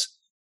tracks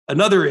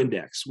another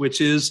index,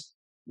 which is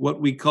what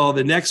we call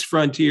the next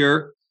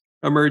frontier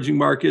emerging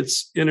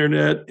markets,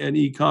 internet and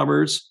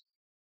e-commerce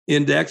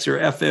index, or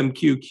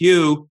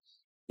FMQQ.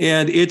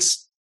 And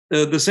it's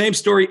the same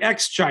story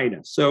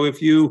ex-China. So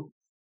if you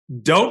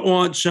don't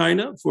want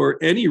China for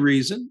any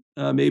reason,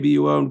 maybe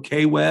you own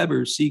KWeb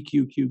or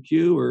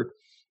CQQQ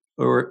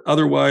or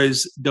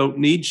otherwise don't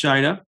need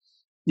China,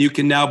 you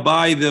can now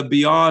buy the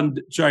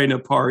beyond China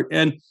part.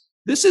 And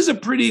this is a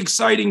pretty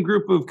exciting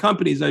group of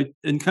companies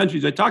and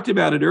countries. I talked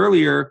about it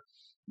earlier,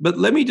 but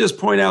let me just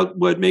point out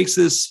what makes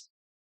this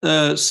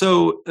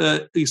so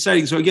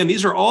exciting. So again,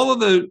 these are all of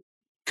the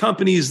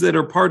companies that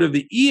are part of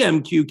the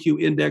EMQQ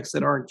index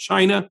that aren't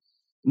China,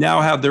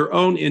 now have their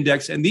own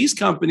index. And these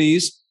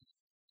companies,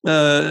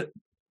 as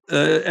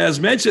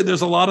mentioned,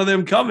 there's a lot of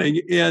them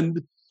coming.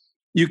 And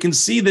you can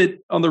see that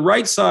on the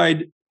right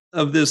side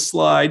of this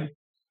slide,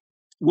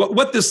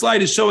 what this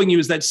slide is showing you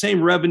is that same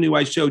revenue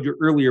I showed you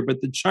earlier, but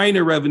the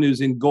China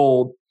revenues in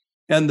gold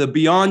and the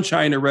beyond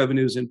China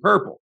revenues in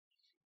purple.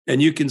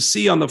 And you can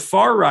see on the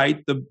far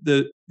right,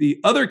 the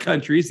other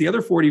countries, the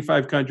other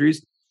 45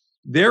 countries,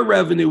 their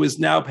revenue is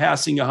now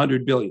passing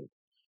 100 billion,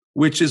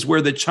 which is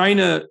where the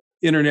China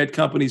internet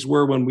companies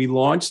were when we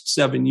launched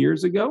 7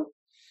 years ago.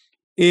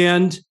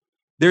 And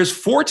there's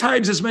 4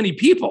 times as many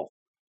people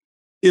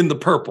in the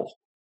purple.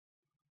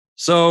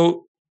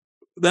 So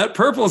that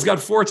purple has got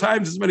 4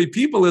 times as many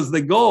people as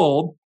the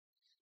gold.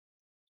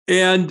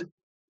 And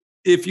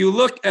if you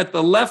look at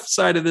the left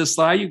side of this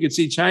slide, you can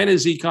see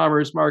China's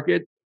e-commerce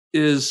market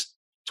is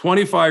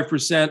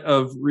 25%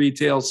 of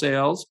retail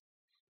sales.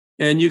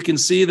 And you can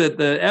see that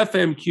the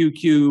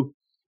FMQQ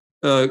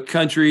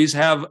countries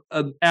have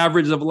an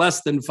average of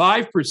less than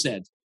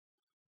 5%.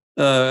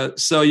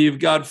 So you've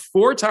got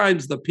 4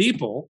 times the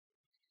people,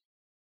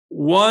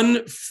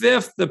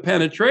 1/5 the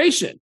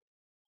penetration.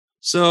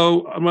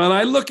 So when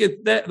I look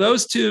at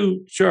those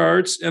two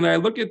charts and I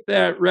look at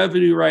that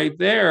revenue right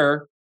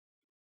there,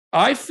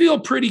 I feel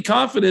pretty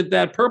confident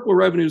that purple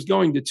revenue is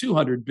going to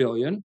 200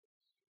 billion.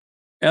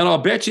 And I'll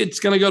bet you it's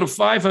going to go to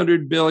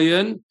 500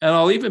 billion. And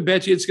I'll even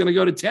bet you it's going to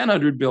go to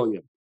 1,000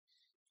 billion.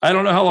 I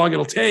don't know how long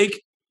it'll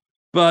take,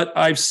 but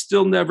I've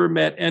still never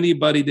met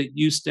anybody that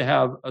used to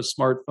have a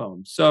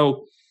smartphone.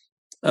 So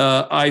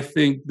I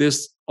think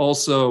this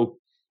also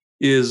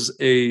is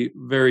a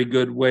very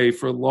good way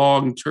for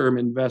long-term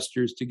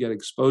investors to get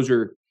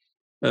exposure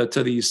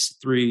to these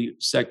 3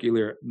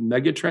 secular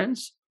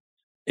megatrends.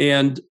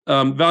 And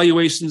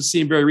valuations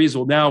seem very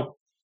reasonable. Now,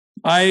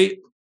 I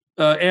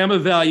am a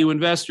value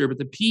investor, but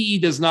the PE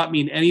does not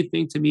mean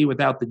anything to me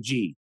without the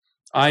G.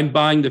 I'm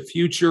buying the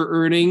future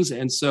earnings,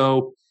 and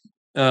so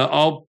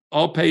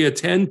I'll pay a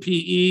 10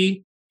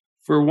 PE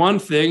for one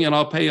thing, and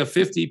I'll pay a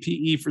 50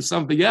 PE for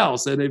something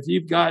else. And if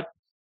you've got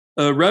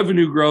a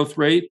revenue growth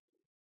rate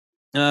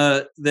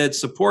that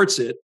supports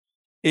it,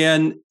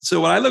 and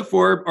so what I look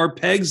for are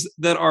pegs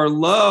that are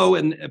low,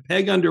 and a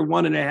peg under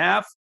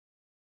 1.5,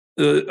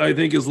 I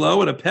think is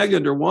low, and a peg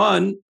under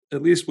 1,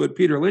 at least what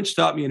Peter Lynch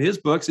taught me in his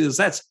books, is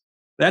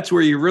that's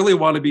where you really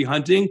want to be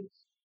hunting.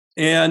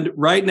 And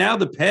right now,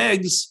 the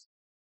pegs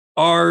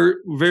are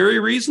very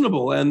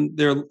reasonable, and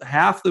they're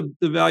half the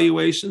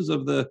valuations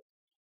of the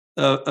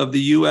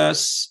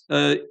U.S.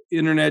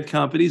 Internet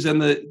companies,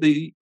 and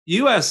the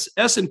U.S.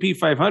 S&P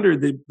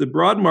 500, the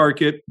broad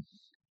market.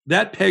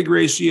 That peg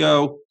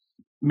ratio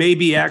may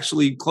be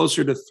actually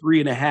closer to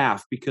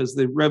 3.5 because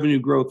the revenue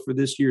growth for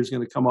this year is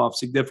going to come off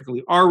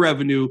significantly. Our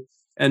revenue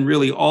and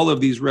really all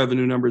of these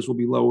revenue numbers will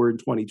be lower in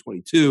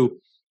 2022,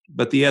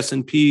 but the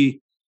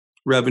S&P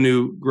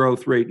revenue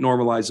growth rate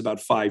normalized about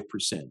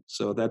 5%.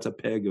 So that's a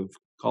peg of,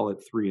 call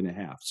it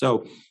 3.5.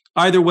 So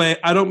either way,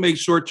 I don't make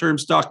short-term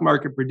stock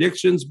market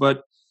predictions,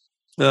 but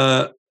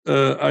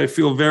I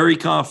feel very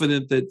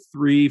confident that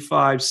 3,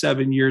 5,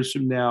 7 years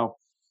from now,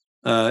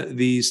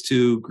 these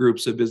two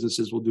groups of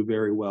businesses will do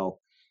very well.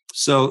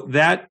 So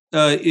that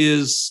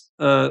is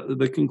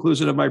the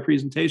conclusion of my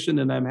presentation,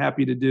 and I'm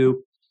happy to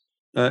do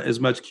as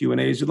much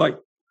Q&A as you'd like.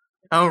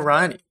 All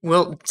right.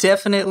 Well,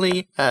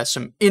 definitely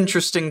some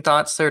interesting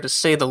thoughts there, to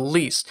say the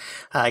least.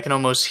 I can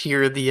almost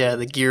hear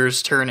the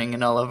gears turning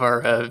in all of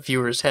our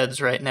viewers'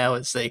 heads right now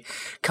as they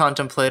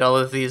contemplate all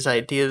of these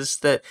ideas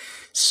that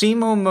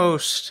seem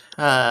almost,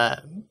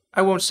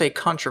 I won't say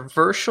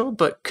controversial,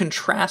 but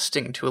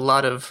contrasting to a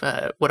lot of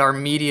what our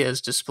media has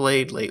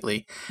displayed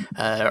lately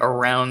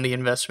around the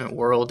investment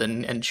world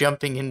and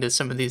jumping into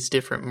some of these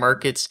different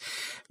markets.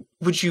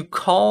 Would you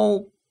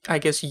call I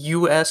guess,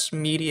 U.S.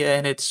 media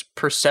and its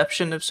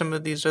perception of some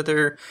of these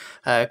other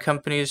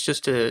companies,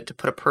 just to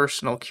put a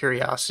personal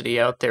curiosity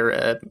out there,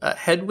 a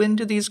headwind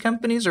to these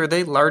companies, or are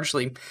they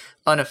largely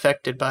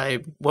unaffected by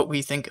what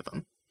we think of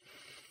them?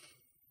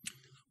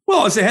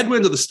 Well, it's a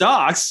headwind to the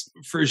stocks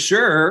for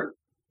sure.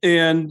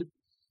 And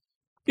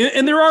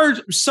there are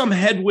some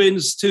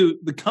headwinds to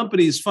the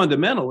companies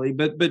fundamentally,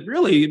 but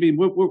really, I mean,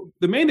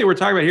 the main thing we're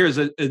talking about here is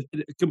a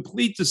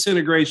complete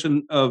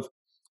disintegration of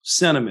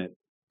sentiment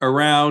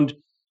around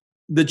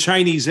the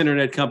Chinese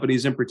internet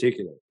companies in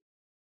particular.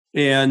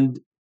 And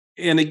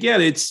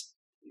again, it's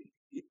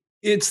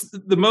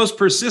the most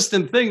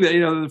persistent thing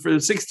that, for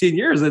 16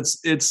 years,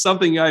 it's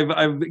something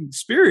I've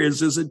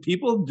experienced, is that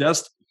people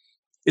just,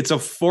 it's a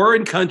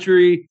foreign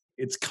country,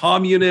 it's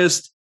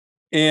communist,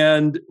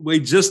 and we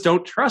just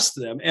don't trust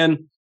them.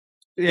 And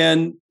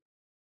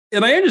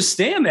I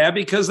understand that,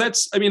 because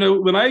that's, I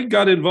mean, when I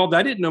got involved,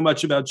 I didn't know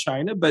much about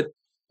China, but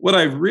what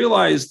I've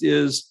realized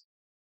is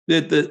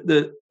that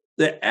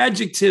the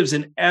adjectives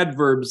and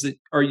adverbs that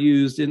are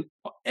used in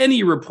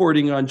any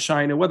reporting on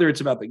China, whether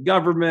it's about the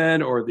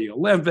government or the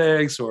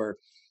Olympics or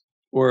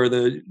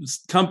the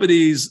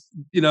companies,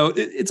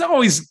 it's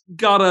always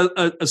got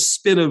a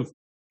spin of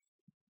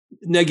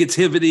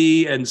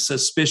negativity and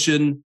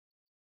suspicion.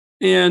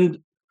 And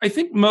I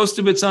think most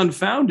of it's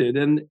unfounded.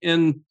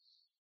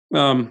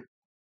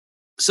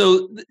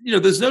 So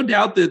there's no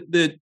doubt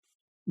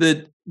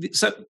that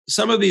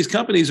some of these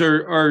companies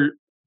are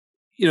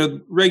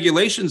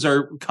regulations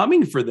are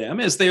coming for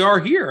them, as they are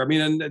here. I mean,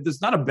 and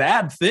it's not a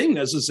bad thing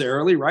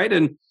necessarily, right?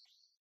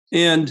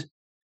 And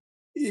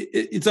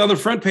it's on the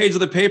front page of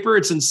the paper.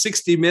 It's in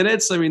 60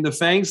 Minutes. I mean, the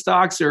FANG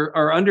stocks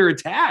are under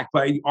attack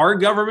by our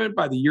government,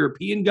 by the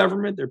European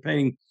government. They're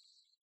paying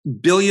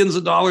billions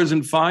of dollars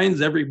in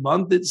fines every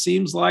month, it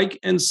seems like.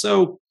 And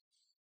so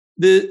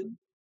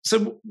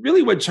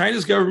really what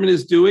China's government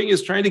is doing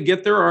is trying to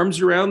get their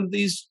arms around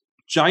these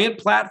giant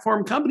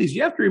platform companies.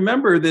 You have to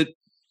remember that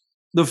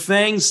the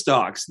FANG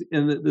stocks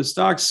and the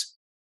stocks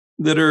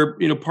that are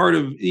part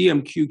of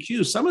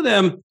EMQQ, some of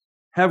them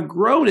have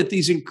grown at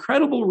these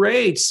incredible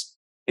rates.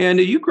 And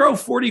you grow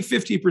 40,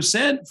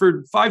 50%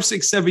 for 5,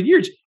 6, 7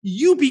 years,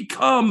 you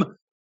become,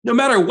 no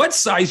matter what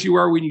size you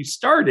are when you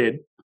started,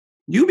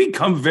 you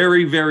become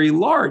very, very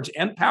large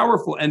and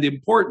powerful and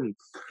important.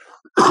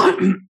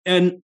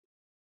 and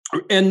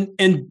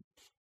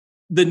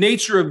the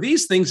nature of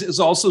these things is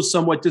also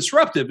somewhat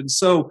disruptive. And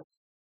so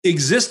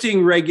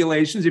existing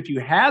regulations, if you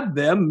had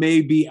them,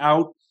 may be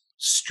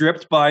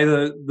outstripped by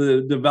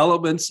the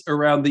developments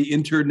around the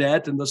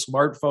internet and the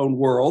smartphone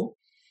world.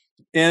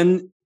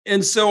 And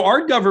so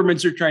our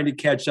governments are trying to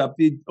catch up.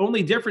 The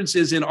only difference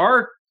is, in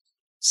our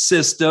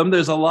system,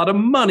 there's a lot of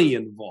money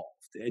involved.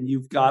 And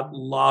you've got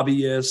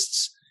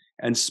lobbyists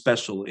and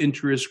special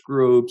interest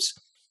groups,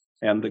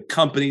 and the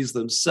companies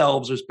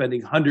themselves are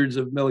spending hundreds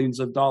of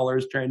millions of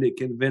dollars trying to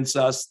convince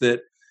us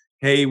that,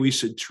 hey, we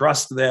should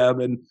trust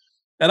them. And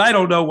I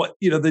don't know what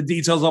the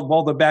details of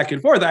all the back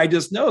and forth. I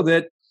just know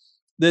that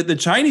the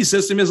Chinese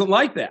system isn't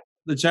like that.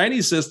 The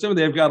Chinese system,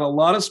 they've got a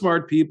lot of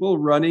smart people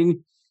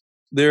running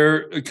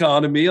their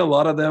economy. A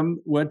lot of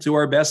them went to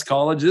our best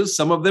colleges.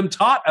 Some of them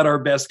taught at our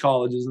best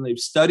colleges, and they've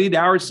studied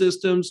our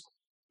systems.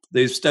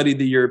 They've studied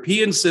the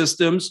European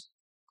systems,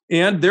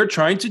 and they're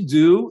trying to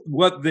do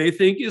what they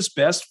think is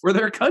best for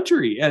their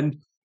country and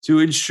to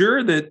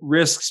ensure that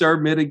risks are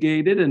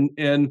mitigated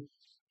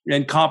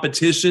and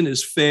competition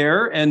is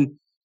fair. And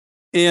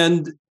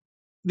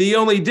the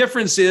only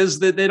difference is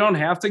that they don't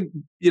have to,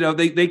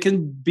 they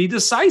can be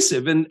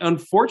decisive. And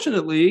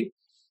unfortunately,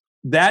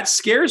 that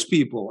scares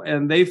people,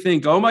 and they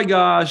think, oh my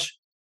gosh,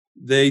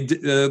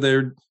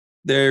 they're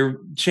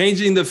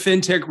changing the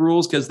fintech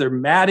rules because they're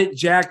mad at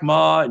Jack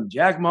Ma, and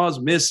Jack Ma's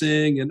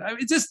missing. And I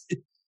mean,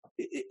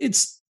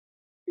 it's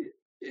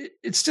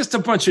just a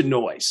bunch of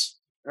noise.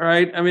 All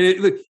right. I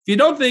mean, if you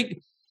don't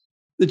think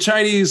the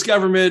Chinese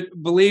government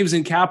believes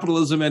in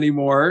capitalism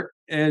anymore,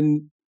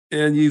 and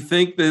you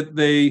think that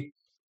they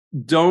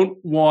don't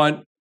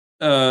want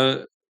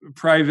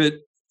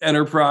private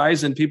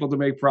enterprise and people to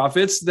make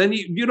profits, then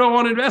you don't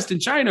want to invest in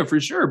China for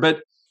sure.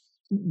 But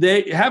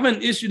they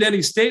haven't issued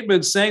any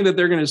statements saying that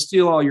they're going to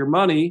steal all your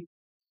money.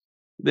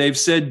 They've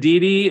said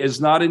Didi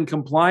is not in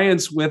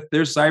compliance with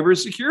their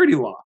cybersecurity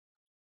law.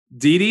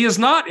 Didi is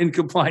not in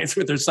compliance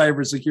with their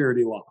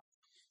cybersecurity law.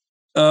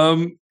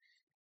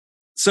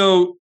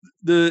 So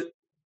the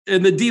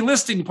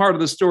delisting part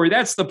of the story,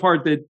 that's the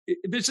part that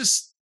there's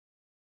just,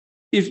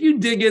 if you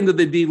dig into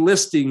the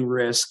delisting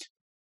risk,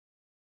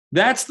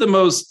 that's the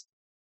most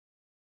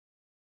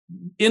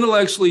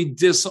intellectually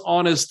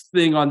dishonest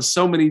thing on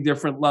so many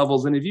different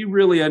levels. And if you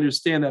really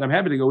understand that, I'm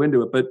happy to go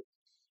into it, but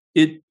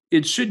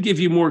it should give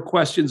you more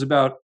questions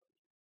about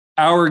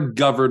our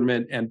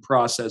government and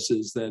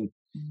processes than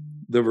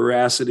the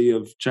veracity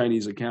of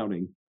Chinese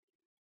accounting.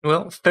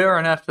 Well, fair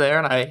enough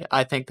there, and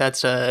I think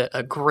that's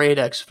a great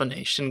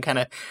explanation, kind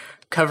of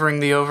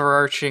covering the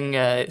overarching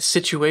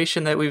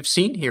situation that we've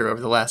seen here over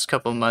the last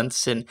couple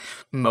months in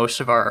most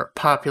of our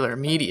popular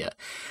media.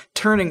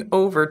 Turning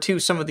over to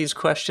some of these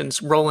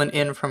questions rolling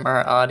in from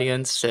our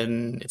audience,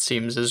 and it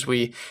seems as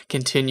we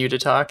continue to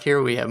talk here,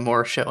 we have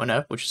more showing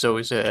up, which is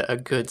always a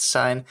good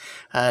sign.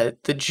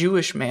 The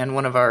Jewish man,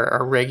 one of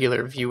our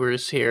regular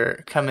viewers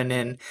here, coming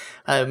in,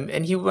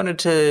 and he wanted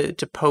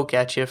to poke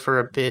at you for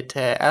a bit,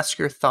 ask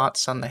your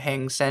thoughts on the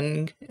Hang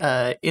Seng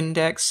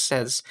index,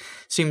 as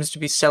seems to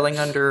be selling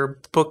under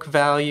book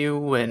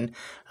value, and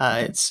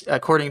it's,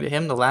 according to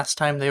him, the last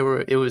time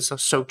it was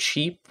so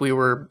cheap, we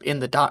were in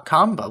the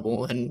 .com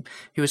bubble, and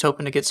he was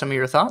hoping to get some of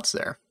your thoughts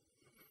there.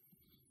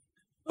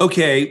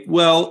 Okay,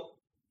 well,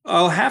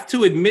 I'll have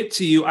to admit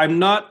to you, I'm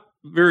not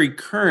very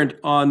current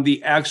on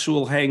the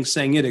actual Hang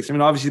Seng index. I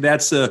mean, obviously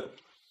that's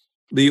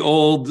the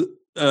old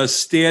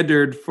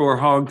standard for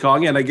Hong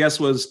Kong, and I guess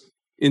was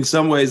in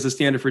some ways the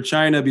standard for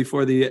China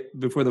before the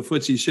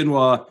FTSE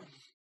Xinhua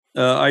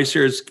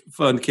iShares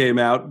fund came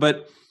out.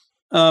 But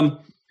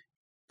look,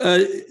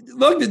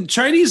 the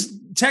Chinese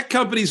tech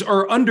companies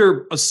are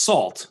under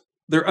assault.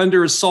 They're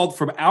under assault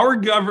from our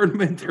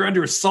government. They're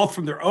under assault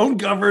from their own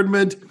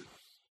government,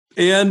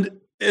 and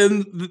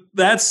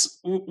that's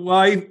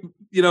why,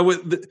 you know,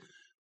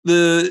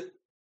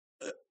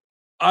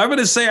 I'm going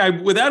to say,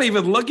 without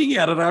even looking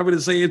at it, I'm going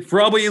to say it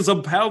probably is a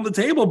pound the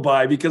table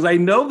buy, because I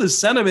know the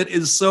sentiment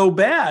is so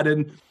bad,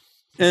 and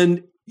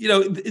you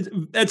know,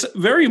 that's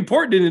very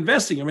important in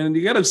investing. I mean,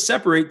 you got to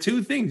separate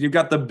two things. You've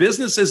got the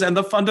businesses and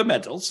the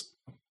fundamentals,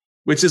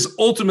 which is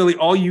ultimately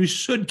all you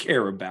should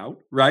care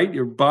about, right?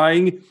 You're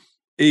buying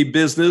a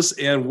business,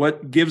 and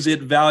what gives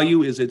it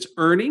value is its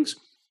earnings,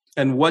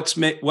 and what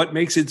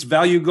makes its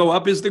value go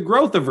up is the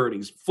growth of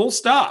earnings, full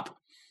stop.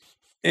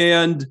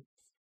 And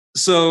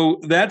so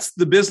that's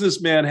the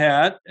businessman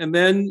hat. And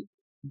then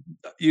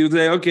you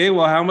say, okay,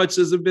 well, how much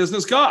does a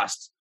business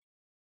cost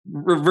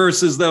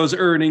versus those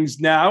earnings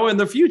now and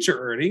the future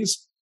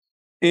earnings?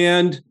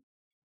 And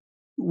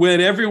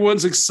when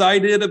everyone's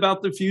excited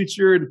about the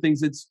future and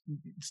thinks it's,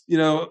 you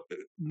know,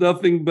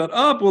 nothing but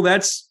up, well,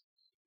 that's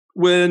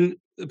when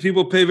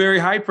people pay very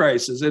high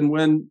prices. And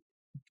when,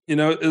 you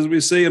know, as we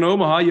say in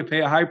Omaha, you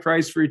pay a high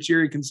price for a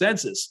cheery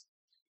consensus.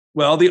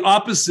 Well, the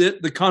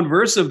opposite, the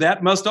converse of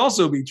that must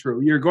also be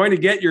true. You're going to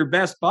get your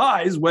best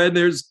buys when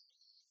there's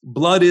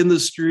blood in the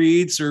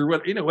streets, or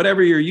what, you know,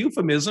 whatever your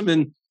euphemism.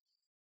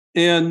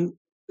 And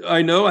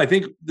I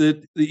think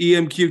that the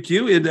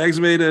EMQQ index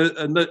made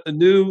a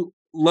new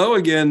low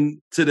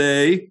again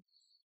today.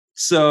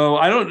 So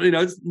I don't, you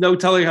know, it's no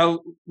telling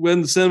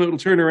when the sentiment will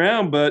turn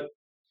around, but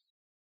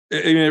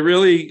I mean, it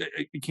really,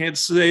 you can't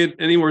say it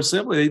any more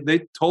simply.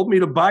 They told me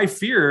to buy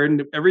fear,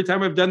 and every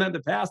time I've done that in the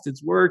past,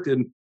 it's worked,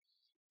 and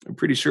I'm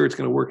pretty sure it's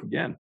going to work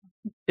again.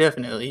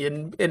 Definitely.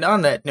 And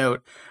on that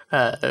note,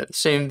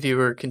 same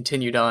viewer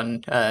continued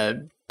on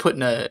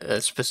putting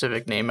a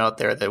specific name out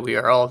there that we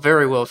are all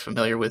very well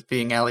familiar with,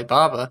 being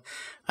Alibaba.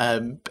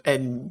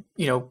 And,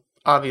 you know,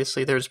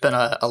 obviously there's been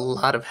a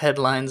lot of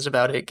headlines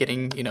about it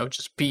getting, you know,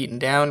 just beaten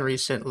down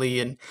recently.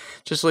 And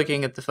just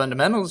looking at the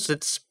fundamentals,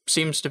 it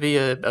seems to be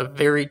a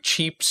very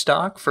cheap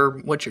stock for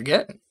what you're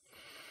getting.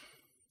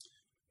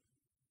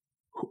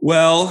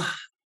 Well,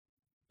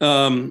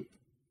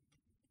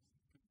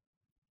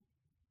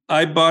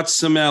 I bought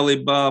some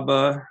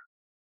Alibaba.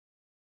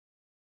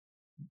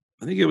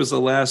 I think it was the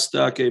last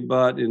stock I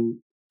bought in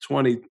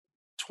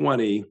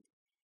 2020.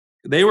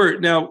 They were,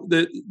 now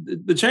the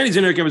Chinese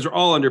internet companies are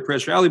all under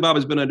pressure.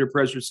 Alibaba's been under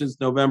pressure since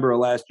November of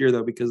last year,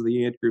 though, because of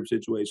the Ant Group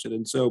situation.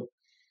 And so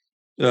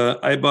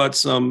I bought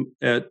some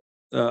at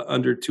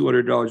under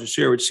 $200 a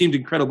share, which seemed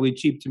incredibly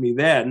cheap to me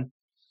then.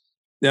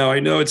 Now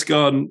I know it's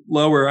gone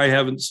lower. I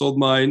haven't sold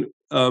mine,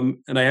 and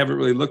I haven't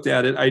really looked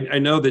at it. I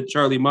know that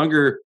Charlie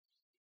Munger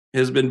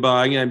has been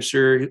buying. I'm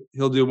sure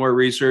he'll do more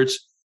research,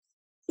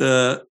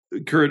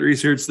 current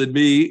research than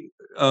me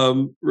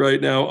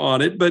right now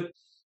on it. But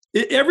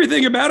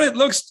everything about it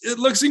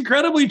looks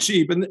incredibly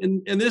cheap,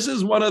 and this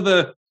is one of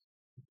the,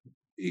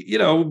 you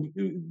know,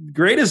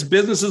 greatest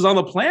businesses on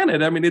the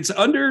planet. I mean, it's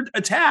under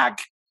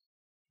attack,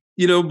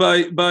 you know,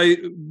 by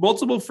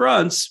multiple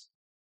fronts.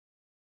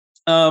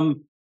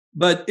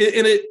 But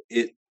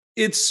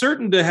it's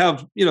certain to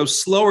have, you know,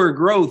 slower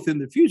growth in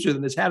the future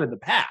than it's had in the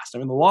past. I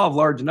mean, the law of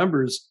large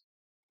numbers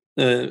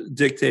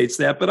dictates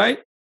that. But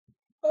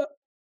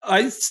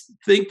I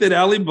think that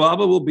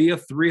Alibaba will be a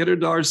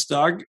 $300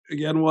 stock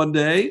again one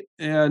day,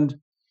 and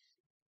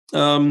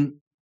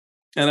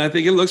I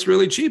think it looks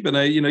really cheap. And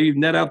you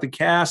net out the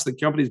cash, the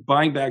company's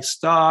buying back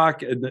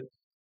stock, and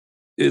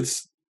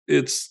it's.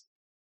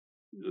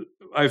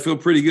 I feel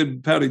pretty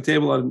good pounding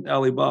table on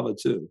Alibaba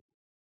too.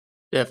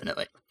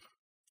 Definitely.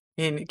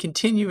 And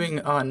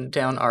continuing on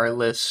down our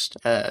list,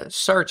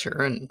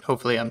 Sarcher, and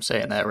hopefully I'm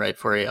saying that right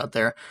for you out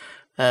there,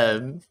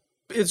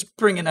 is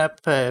bringing up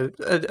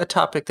a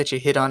topic that you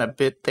hit on a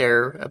bit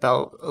there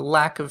about a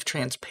lack of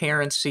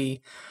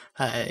transparency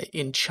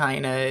in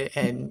China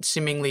and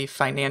seemingly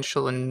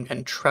financial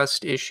and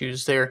trust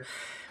issues there.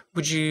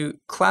 Would you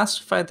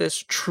classify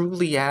this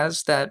truly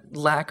as that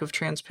lack of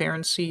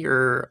transparency,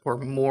 or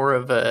more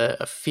of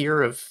a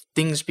fear of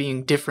things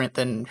being different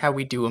than how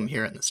we do them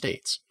here in the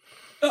States?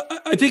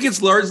 I think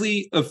it's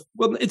largely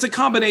it's a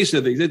combination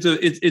of things.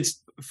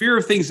 It's fear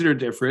of things that are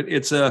different.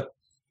 It's a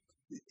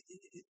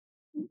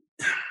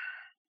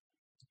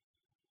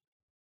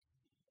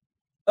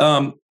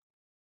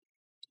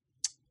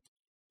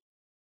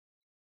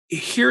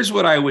here's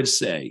what I would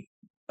say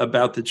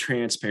about the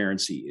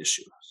transparency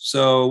issue.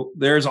 So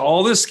there's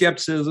all this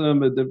skepticism.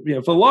 For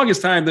the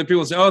longest time, that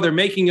people say, "Oh, they're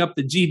making up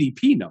the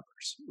GDP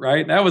numbers,"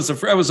 right? That was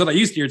what I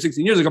used to hear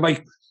 16 years ago. I'm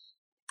like,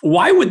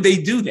 why would they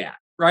do that,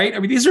 right? I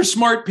mean, these are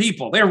smart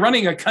people. They're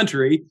running a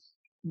country.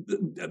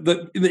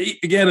 The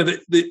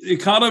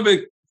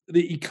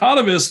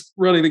economists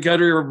running the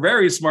country are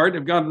very smart.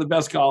 They've gone to the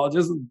best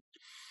colleges in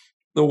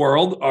the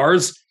world,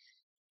 ours,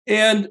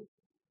 and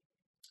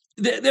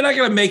they're not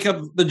going to make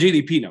up the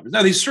GDP numbers.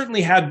 Now, they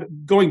certainly had,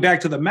 going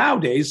back to the Mao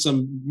days,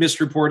 some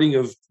misreporting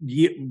of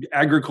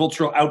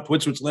agricultural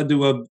outputs, which led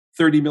to a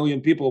 30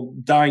 million people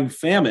dying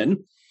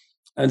famine.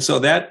 And so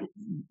that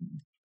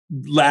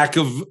lack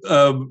of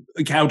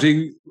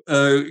accounting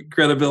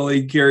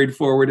credibility carried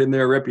forward in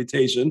their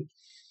reputation.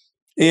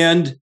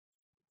 And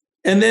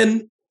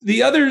then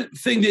the other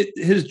thing that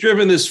has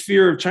driven this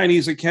fear of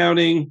Chinese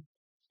accounting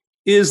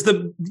is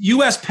the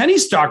U.S. penny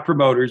stock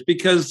promoters,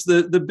 because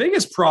the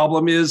biggest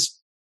problem is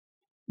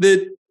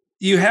that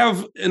you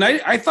have, and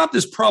I thought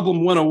this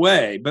problem went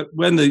away, but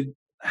when the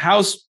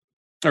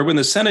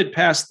Senate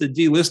passed the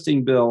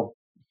delisting bill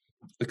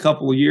a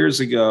couple of years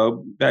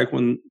ago, back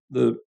when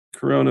the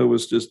corona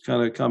was just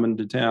kind of coming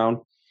to town,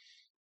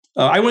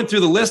 I went through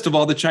the list of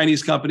all the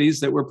Chinese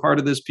companies that were part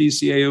of this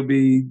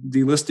PCAOB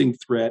delisting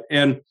threat,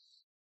 and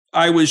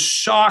I was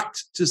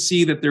shocked to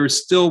see that there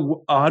was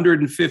still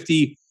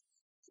 150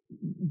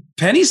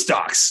 penny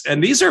stocks.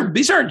 And these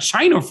aren't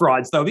China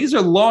frauds, though. These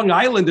are Long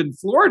Island and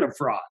Florida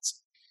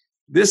frauds.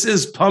 This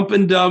is Pump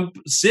and Dump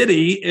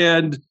City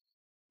and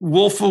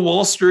Wolf of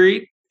Wall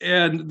Street.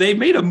 And they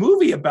made a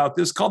movie about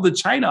this called The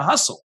China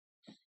Hustle.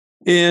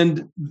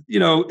 And,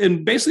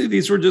 and basically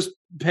these were just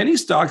penny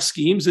stock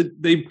schemes that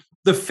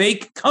the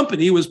fake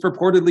company was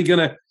purportedly going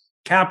to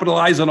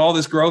capitalize on all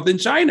this growth in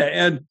China.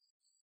 And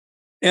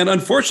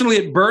unfortunately,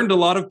 it burned a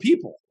lot of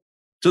people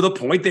to the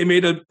point they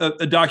made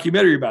a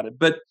documentary about it.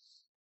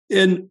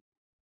 And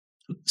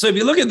so if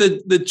you look at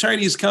the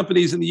Chinese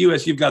companies in the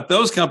U.S., you've got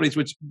those companies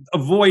which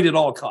avoid at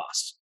all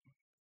costs.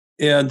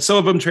 And some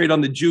of them trade on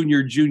the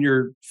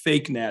junior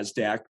fake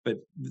NASDAQ, but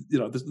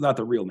this is not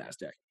the real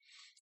NASDAQ.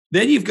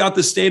 Then you've got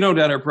the state-owned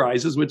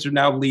enterprises, which are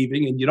now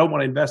leaving, and you don't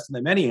want to invest in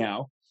them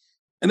anyhow.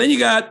 And then you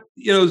got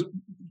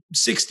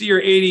 60 or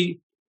 80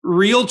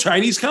 real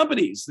Chinese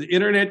companies, the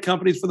internet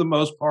companies for the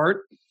most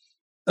part.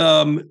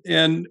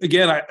 And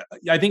again,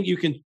 I think you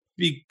can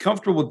be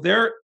comfortable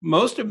with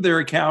most of their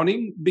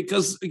accounting,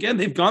 because again,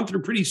 they've gone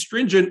through pretty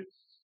stringent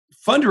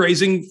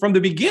fundraising from the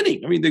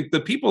beginning. I mean,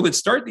 the people that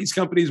start these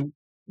companies,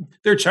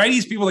 they're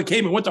Chinese people that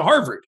came and went to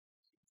Harvard,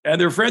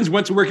 and their friends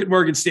went to work at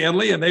Morgan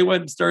Stanley, and they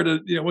went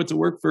to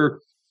work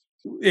for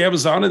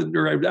Amazon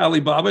or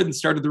Alibaba and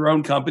started their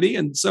own company.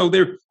 And so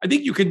I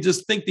think you can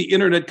just think the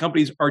internet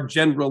companies are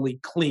generally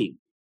clean.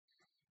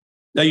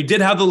 Now, you did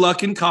have the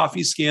Luckin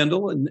Coffee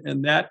scandal,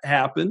 and that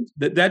happened.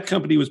 That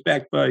company was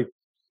backed by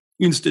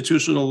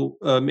institutional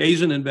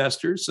Asian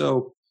investors,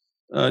 so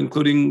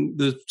including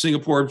the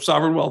Singapore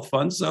Sovereign Wealth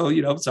Fund. So,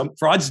 some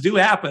frauds do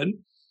happen.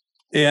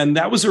 And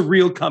that was a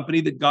real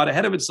company that got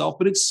ahead of itself,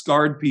 but it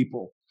scarred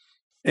people.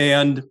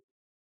 And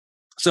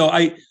so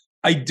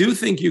I do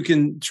think you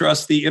can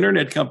trust the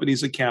internet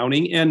companies'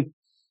 accounting. And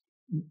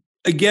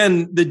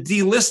again, the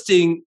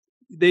delisting,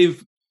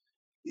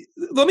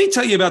 let me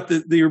tell you about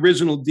the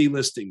original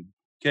delisting.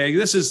 Okay,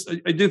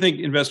 I do think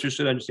investors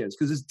should understand this,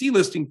 because this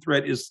delisting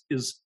threat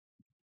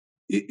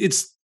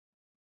it's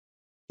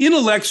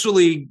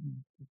intellectually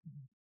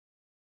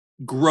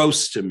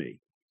gross to me,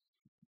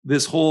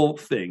 this whole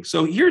thing.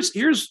 So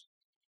here's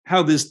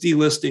how this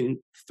delisting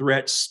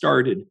threat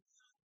started.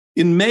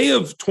 In May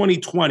of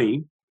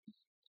 2020,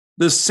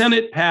 the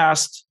Senate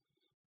passed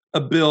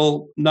a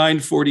bill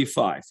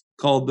 945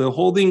 called the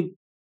Holding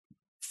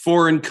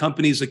Foreign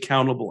Companies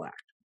Accountable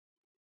Act.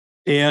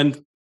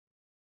 And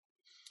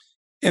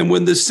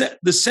when the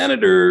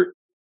senator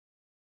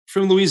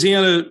from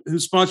Louisiana who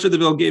sponsored the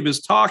bill gave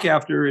his talk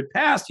after it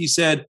passed, he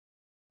said,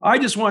 "I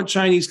just want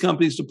Chinese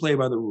companies to play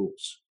by the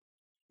rules.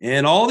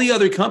 And all the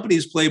other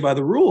companies play by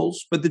the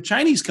rules, but the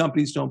Chinese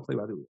companies don't play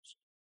by the rules."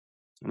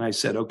 And I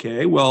said,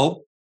 okay,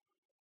 well,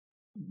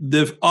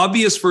 the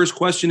obvious first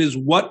question is,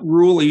 what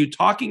rule are you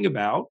talking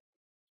about?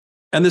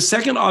 And the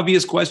second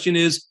obvious question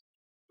is,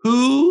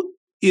 who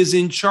is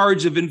in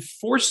charge of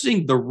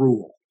enforcing the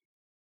rule?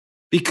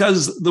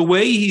 Because the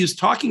way he's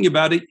talking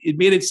about it, it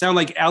made it sound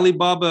like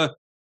Alibaba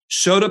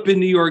showed up in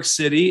New York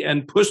City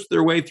and pushed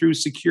their way through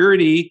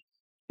security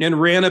and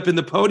ran up in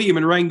the podium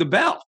and rang the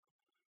bell.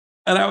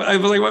 And I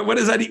was like, what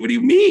does that? What do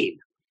you mean?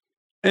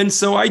 And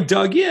so I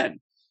dug in.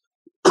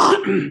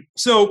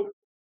 So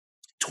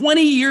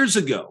 20 years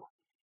ago,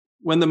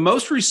 when the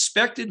most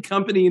respected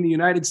company in the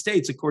United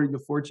States, according to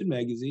Fortune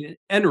magazine,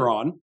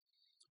 Enron,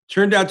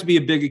 turned out to be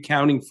a big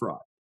accounting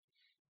fraud.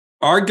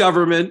 Our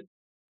government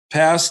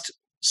passed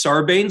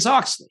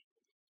Sarbanes-Oxley,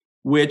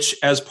 which,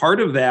 as part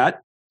of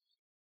that,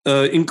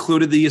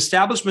 included the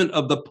establishment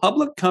of the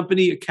Public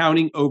Company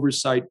Accounting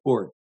Oversight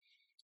Board.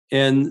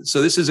 And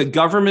so this is a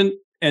government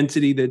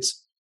entity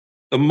that's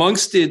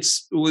amongst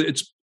it's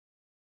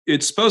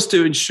supposed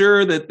to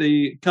ensure that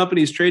the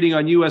companies trading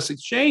on U.S.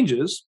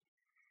 exchanges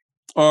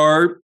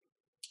are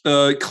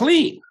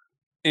clean.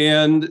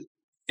 And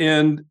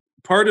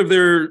part of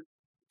their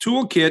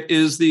toolkit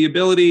is the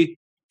ability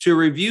to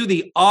review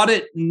the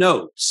audit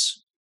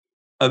notes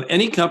of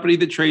any company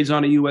that trades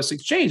on a U.S.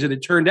 exchange. And it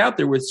turned out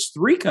there was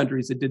 3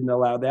 countries that didn't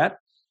allow that: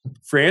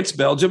 France,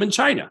 Belgium, and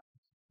China.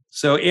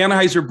 So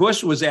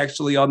Anheuser-Busch was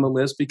actually on the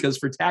list because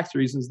for tax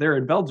reasons, they're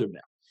in Belgium now.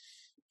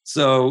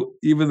 So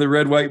even the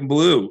red, white, and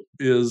blue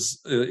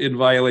is in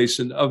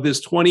violation of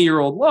this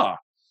 20-year-old law.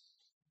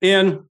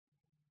 And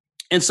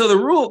so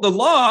the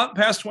law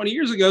passed 20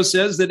 years ago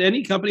says that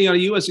any company on a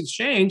U.S.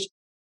 exchange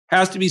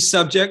has to be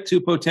subject to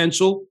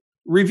potential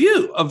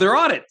review of their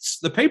audits,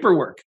 the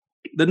paperwork,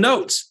 the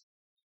notes.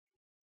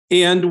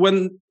 And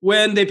when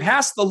they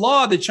passed the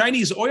law, the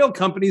Chinese oil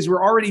companies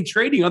were already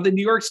trading on the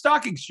New York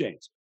Stock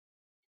Exchange.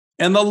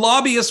 And the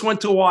lobbyists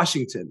went to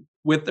Washington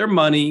with their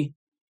money,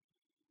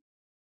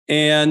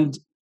 and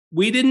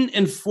we didn't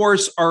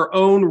enforce our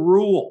own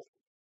rule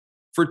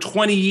for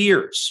 20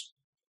 years,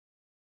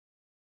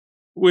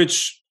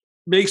 which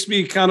makes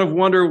me kind of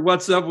wonder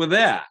what's up with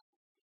that.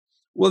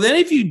 Well, then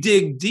if you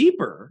dig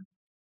deeper,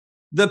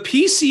 the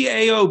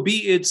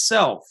PCAOB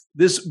itself,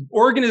 this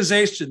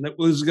organization that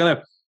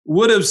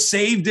would have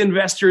saved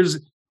investors,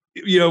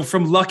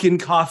 from Luckin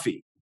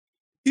Coffee,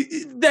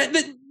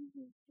 that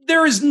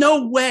there is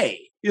no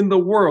way in the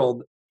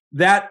world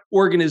that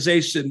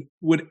organization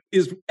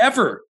is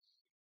ever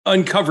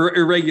uncover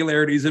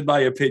irregularities, in my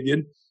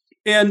opinion.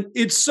 And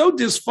it's so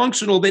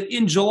dysfunctional that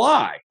in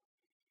July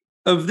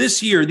of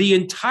this year, the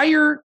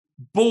entire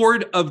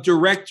board of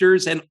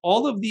directors and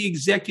all of the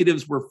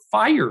executives were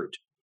fired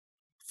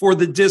for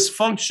the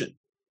dysfunction,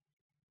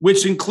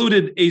 which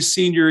included a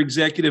senior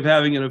executive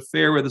having an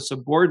affair with a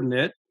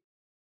subordinate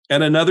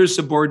and another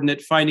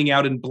subordinate finding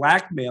out and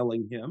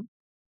blackmailing him.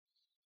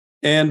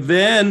 And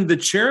then the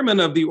chairman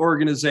of the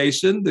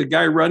organization, the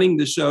guy running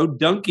the show,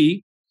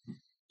 Dunkey,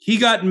 he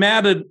got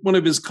mad at one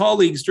of his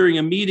colleagues during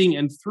a meeting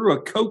and threw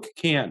a Coke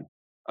can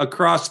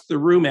across the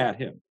room at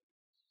him.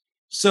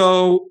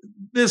 So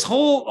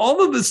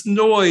all of this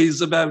noise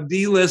about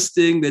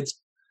delisting that's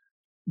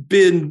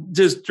been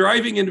just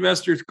driving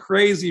investors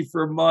crazy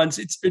for months,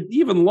 it's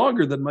even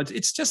longer than months,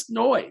 it's just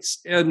noise.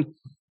 And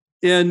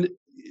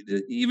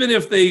even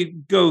if they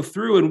go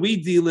through and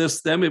we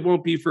delist them, it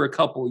won't be for a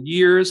couple of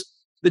years.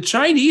 The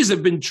Chinese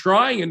have been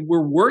trying, and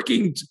we're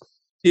working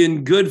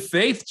in good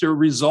faith to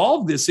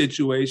resolve this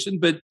situation.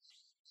 But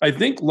I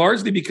think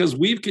largely because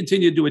we've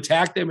continued to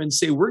attack them and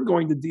say we're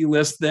going to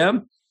delist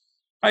them,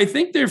 I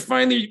think they're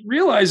finally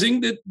realizing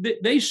that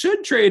they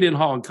should trade in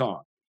Hong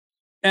Kong.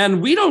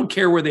 And we don't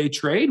care where they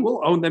trade.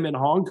 We'll own them in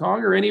Hong Kong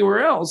or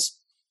anywhere else.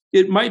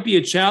 It might be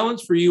a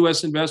challenge for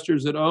U.S.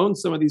 investors that own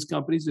some of these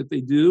companies if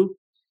they do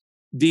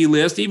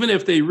delist. Even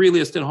if they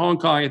relist in Hong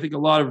Kong, I think a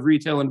lot of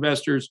retail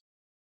investors,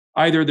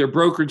 either their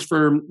brokerage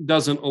firm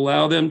doesn't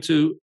allow them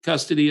to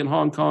custody in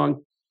Hong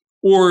Kong,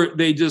 or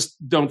they just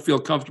don't feel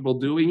comfortable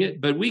doing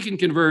it. But we can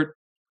convert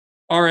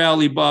our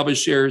Alibaba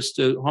shares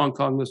to Hong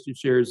Kong listed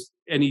shares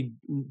any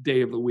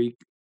day of the week,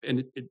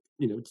 and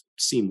it's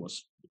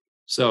seamless.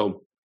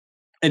 So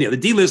anyhow, the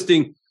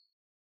delisting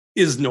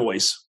is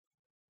noise.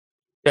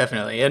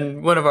 Definitely.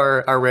 And one of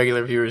our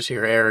regular viewers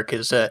here, Eric,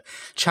 is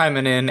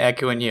chiming in,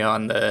 echoing you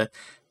on the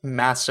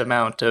mass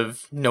amount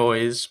of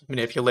noise,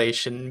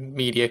 manipulation,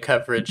 media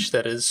coverage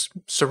that has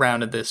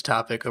surrounded this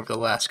topic over the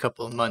last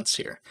couple of months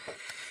here.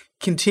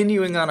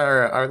 Continuing on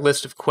our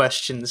list of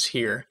questions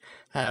here,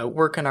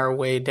 working our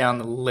way down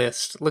the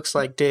list, looks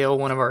like Dale,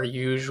 one of our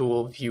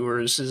usual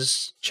viewers,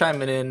 is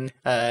chiming in,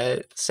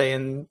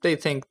 saying they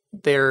think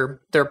their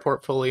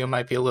portfolio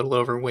might be a little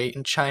overweight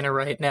in China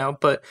right now.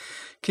 But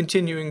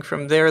continuing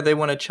from there, they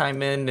want to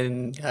chime in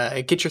and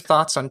get your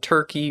thoughts on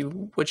Turkey,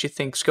 what you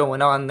think's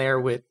going on there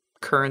with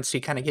currency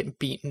kind of getting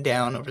beaten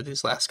down over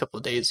these last couple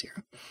of days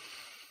here.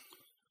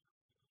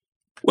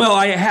 Well,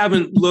 I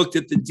haven't looked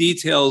at the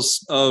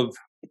details of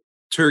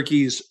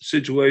Turkey's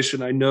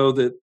situation. I know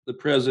that the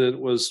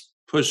president was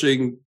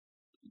pushing,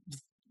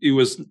 he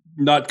was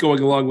not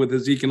going along with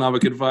his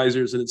economic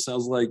advisors, and it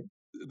sounds like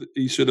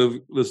he should have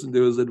listened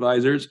to his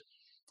advisors.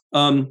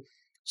 But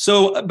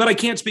I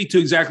can't speak to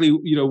exactly,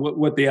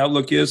 what the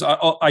outlook is.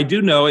 I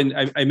do know,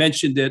 and I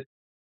mentioned it,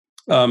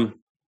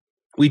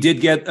 we did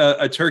get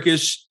a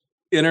Turkish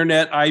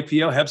internet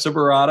IPO,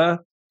 Hepsiburada,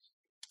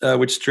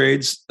 which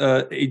trades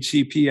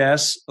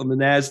HEPS on the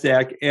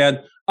NASDAQ. And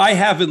I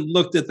haven't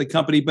looked at the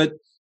company, but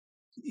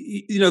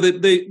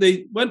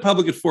they went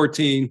public at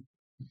 14.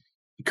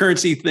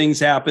 Currency things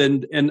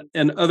happened,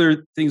 and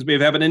other things may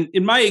have happened. And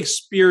in my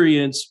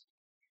experience,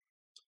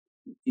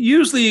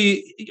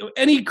 usually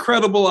any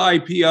credible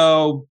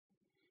IPO,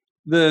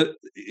 the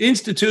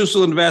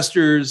institutional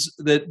investors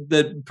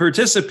that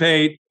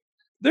participate,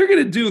 they're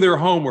going to do their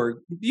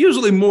homework,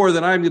 usually more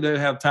than I'm going to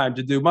have time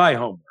to do my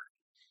homework.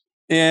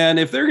 And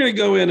if they're going to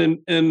go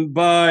in and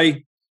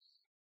buy,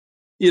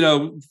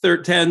 10,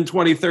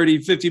 20, 30,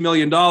 $50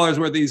 million worth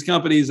of these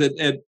companies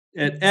at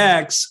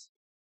X,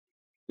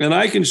 and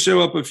I can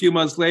show up a few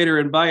months later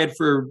and buy it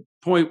for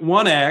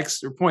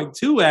 0.1x or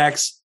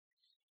 0.2x,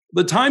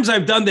 the times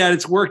I've done that,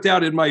 it's worked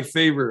out in my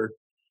favor.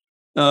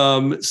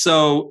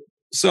 So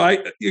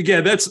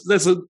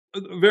that's a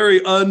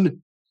very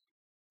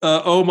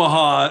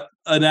Omaha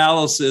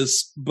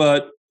analysis,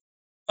 but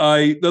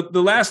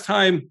the last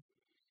time,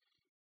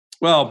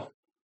 well,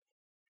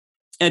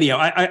 anyhow,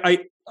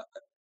 I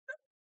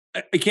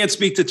can't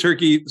speak to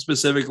Turkey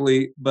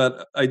specifically,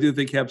 but I do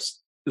think HEPS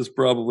is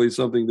probably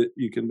something that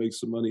you can make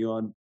some money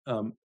on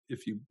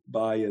if you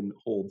buy and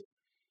hold.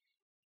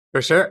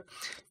 For sure.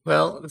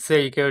 Well, there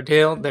you go,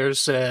 Dale.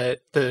 There's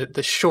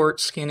the short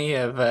skinny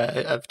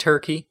of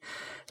Turkey.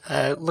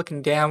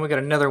 Looking down, we got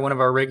another one of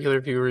our regular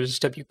viewers,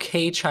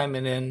 WK,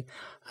 chiming in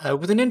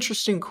with an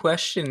interesting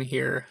question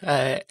here,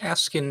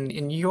 asking,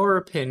 in your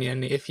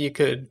opinion, if you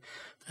could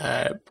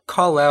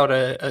call out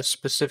a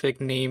specific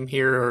name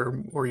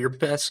here, or your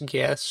best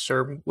guess,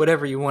 or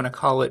whatever you want to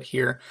call it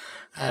here.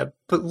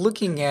 But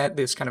looking at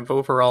this kind of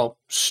overall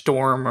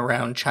storm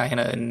around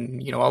China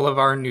and, all of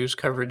our news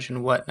coverage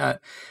and whatnot,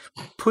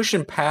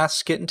 pushing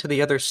past, getting to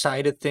the other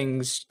side of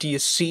things, do you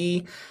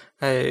see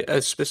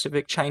a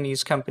specific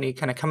Chinese company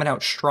kind of coming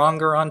out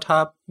stronger on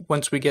top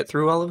once we get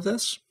through all of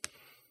this?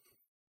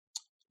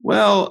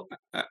 Well,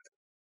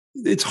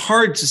 it's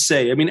hard to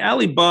say. I mean,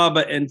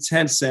 Alibaba and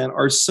Tencent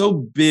are so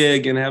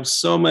big and have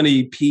so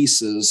many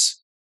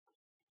pieces.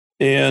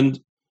 And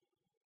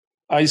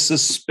I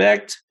think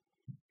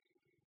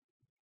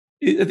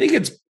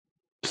it's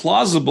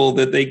plausible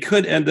that they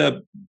could end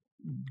up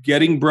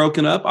getting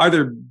broken up,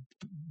 either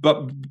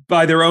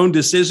by their own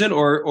decision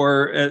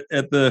or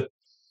at the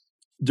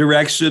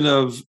direction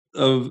of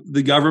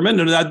the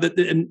government.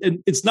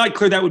 And it's not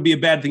clear that would be a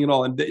bad thing at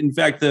all. And in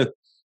fact, the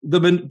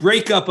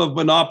breakup of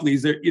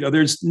monopolies,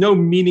 there's no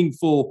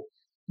meaningful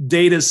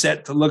data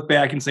set to look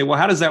back and say, well,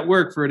 how does that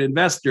work for an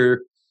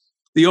investor?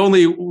 The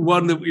only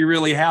one that we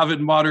really have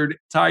in modern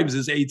times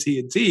is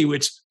AT&T,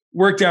 which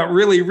worked out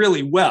really,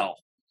 really well.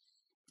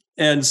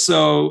 And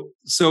so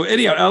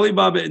anyhow,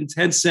 Alibaba and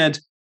Tencent,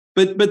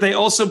 but they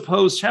also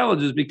pose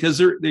challenges because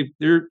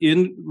they're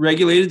in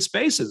regulated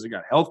spaces. They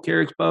got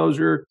healthcare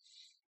exposure,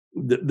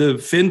 the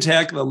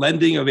fintech, the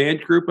lending of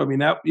Ant Group. I mean,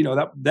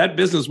 that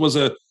business was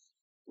a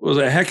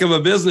heck of a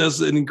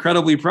business and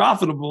incredibly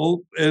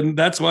profitable, and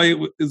that's why it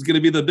is going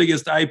to be the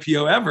biggest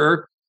IPO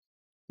ever.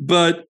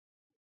 But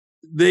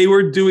they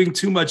were doing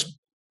too much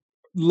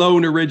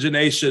loan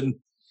origination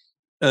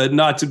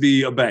not to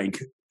be a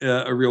bank,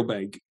 a real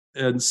bank,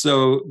 and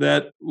so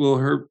that will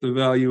hurt the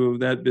value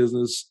of that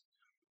business.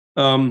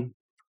 And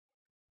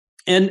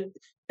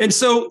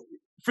so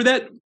for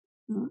that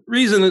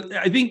reason,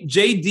 I think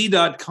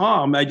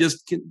JD.com,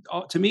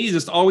 to me,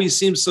 just always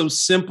seems so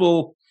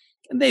simple.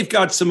 And they've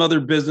got some other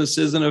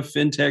businesses and a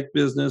fintech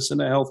business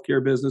and a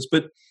healthcare business,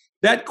 but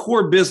that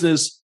core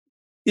business,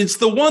 it's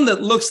the one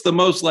that looks the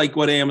most like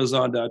what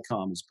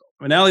Amazon.com is built.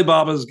 I mean,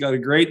 Alibaba's got a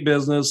great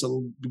business,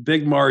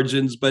 big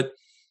margins, but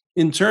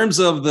in terms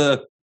of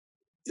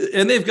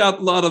and they've got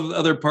a lot of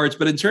other parts,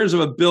 but in terms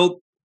of a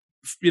built,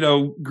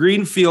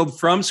 greenfield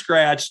from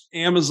scratch,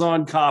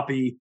 Amazon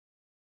copy,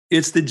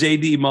 it's the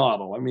JD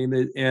model. I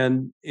mean,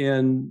 and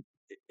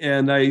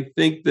I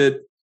think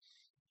that,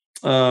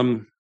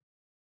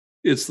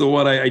 it's the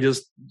one I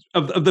just,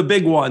 of the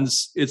big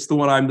ones, it's the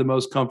one I'm the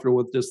most comfortable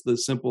with, just the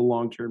simple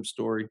long-term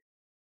story.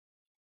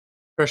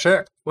 For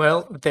sure.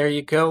 Well, there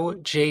you go.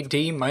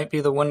 JD might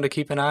be the one to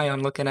keep an eye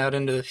on looking out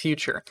into the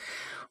future.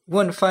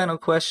 One final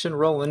question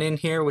rolling in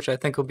here, which I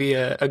think will be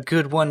a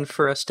good one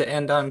for us to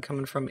end on,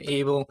 coming from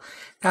Abel,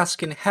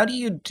 asking, how do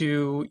you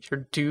do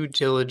your due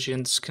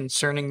diligence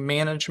concerning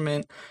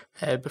management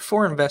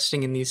before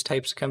investing in these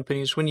types of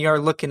companies? When you are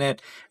looking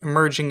at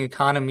emerging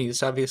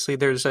economies, obviously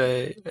there's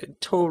a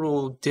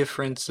total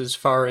difference as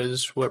far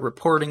as what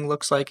reporting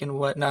looks like and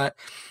whatnot.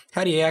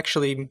 How do you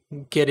actually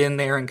get in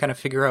there and kind of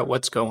figure out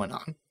what's going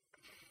on?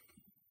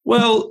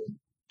 Well,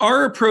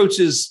 our approach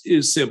is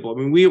simple. I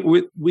mean,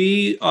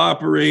 we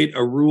operate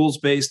a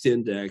rules-based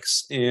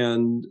index,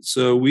 and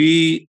so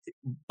we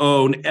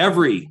own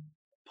every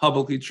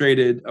publicly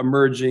traded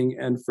emerging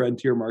and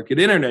frontier market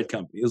internet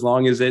company, as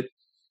long as it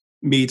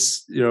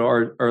meets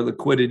our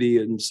liquidity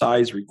and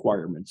size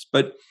requirements.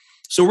 But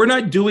so we're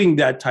not doing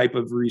that type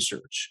of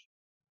research,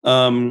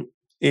 now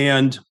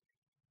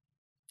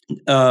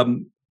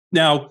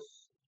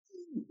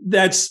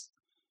that's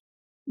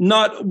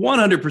not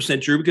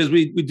 100% true, because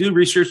we do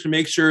research to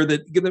make sure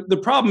that the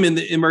problem in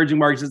the emerging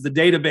markets is the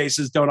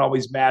databases don't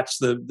always match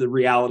the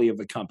reality of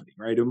the company,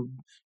 right?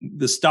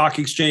 The stock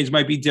exchange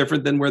might be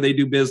different than where they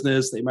do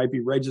business. They might be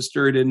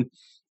registered in,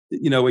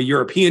 a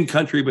European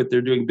country, but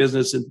they're doing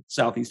business in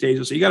Southeast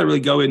Asia. So you got to really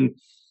go in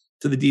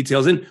to the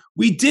details. And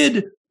we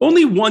did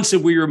only once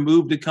have we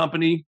removed a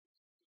company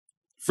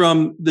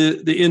from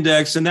the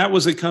index, and that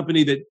was a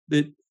company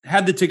that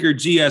had the ticker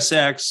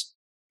GSX.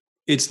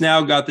 It's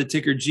now got the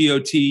ticker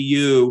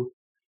GOTU,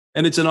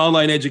 and it's an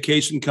online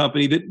education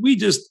company that we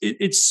just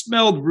it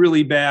smelled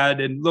really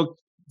bad and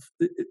looked.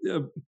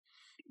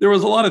 There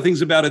was a lot of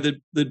things about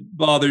it that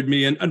bothered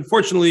me, and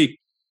unfortunately,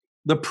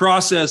 the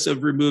process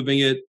of removing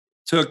it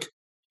took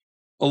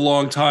a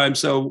long time.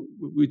 So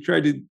we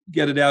tried to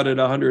get it out at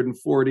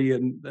 140,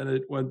 and then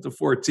it went to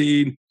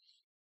 14,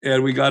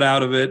 and we got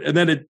out of it, and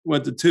then it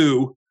went to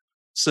 2.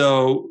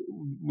 So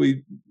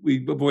we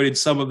avoided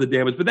some of the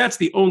damage, but that's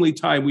the only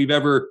time we've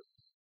ever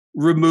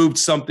removed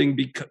something.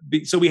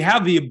 So we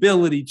have the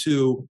ability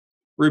to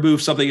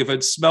remove something if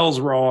it smells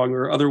wrong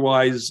or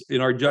otherwise,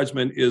 in our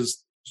judgment,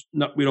 is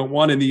not, we don't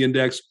want in the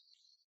index.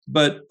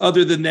 But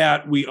other than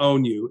that, we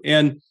own you.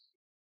 And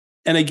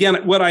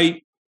again, what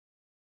I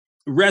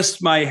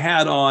rest my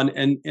hat on,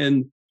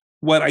 and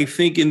what I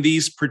think in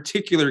these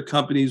particular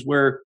companies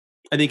where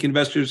I think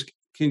investors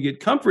can get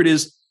comfort,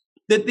 is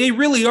that they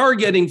really are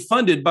getting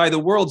funded by the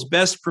world's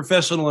best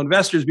professional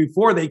investors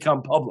before they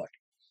come public.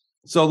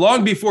 So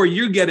long before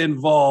you get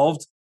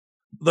involved,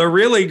 the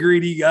really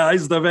greedy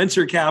guys, the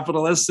venture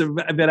capitalists, have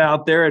been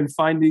out there and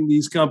finding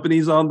these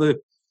companies on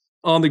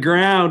the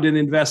ground and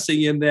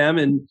investing in them.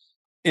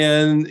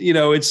 And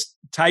it's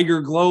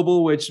Tiger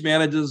Global, which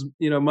manages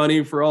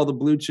money for all the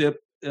blue chip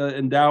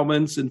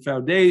endowments and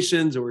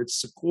foundations, or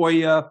it's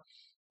Sequoia,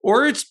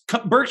 or it's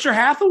Berkshire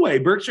Hathaway.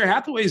 Berkshire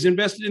Hathaway has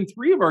invested in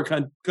 3 of our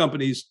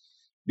companies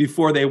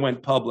before they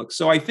went public.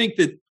 So I think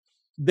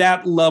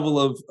that level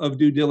of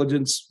due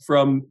diligence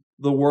from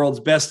the world's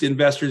best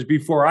investors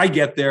before I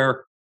get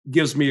there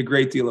gives me a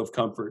great deal of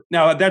comfort.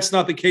 Now, that's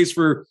not the case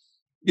for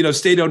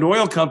state-owned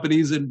oil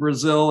companies in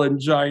Brazil and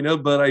China,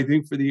 but I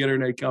think for the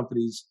internet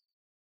companies,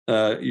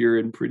 you're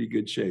in pretty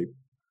good shape.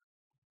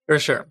 For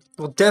sure.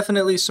 Well,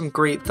 definitely some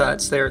great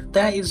thoughts there.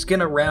 That is going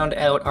to round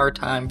out our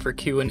time for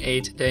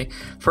Q&A today.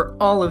 For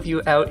all of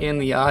you out in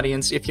the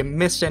audience, if you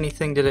missed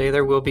anything today,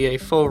 there will be a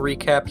full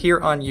recap here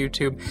on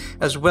YouTube,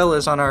 as well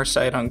as on our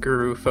site on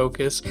Guru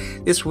Focus.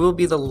 This will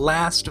be the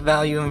last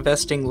Value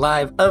Investing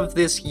Live of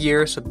this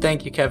year, so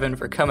thank you, Kevin,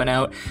 for coming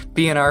out,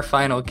 being our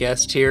final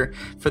guest here.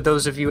 For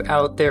those of you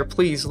out there,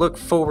 please look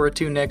forward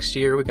to next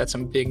year. We got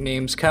some big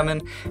names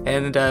coming,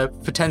 and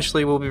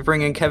potentially we'll be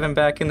bringing Kevin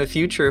back in the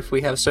future if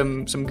we have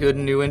some good,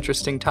 new,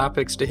 interesting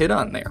topics to hit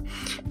on there.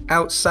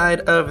 Outside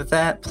of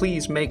that,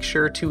 please make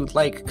sure to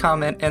like,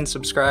 comment, and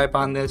subscribe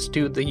on this.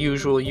 Do the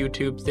usual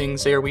YouTube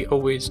things there. We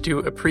always do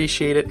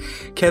appreciate it.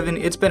 Kevin,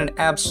 it's been an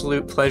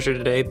absolute pleasure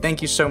today.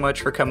 Thank you so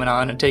much for coming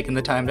on and taking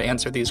the time to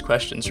answer these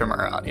questions from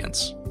our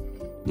audience.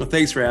 Well,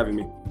 thanks for having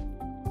me.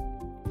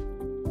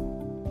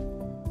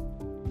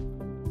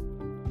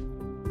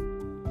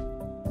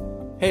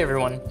 Hey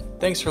everyone,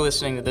 thanks for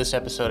listening to this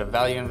episode of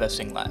Value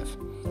Investing Live.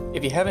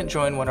 If you haven't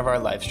joined one of our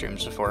live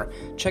streams before,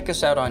 check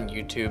us out on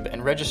YouTube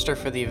and register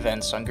for the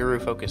events on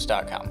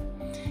GuruFocus.com.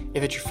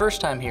 If it's your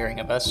first time hearing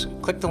of us,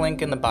 click the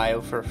link in the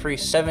bio for a free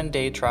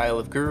 7-day trial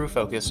of Guru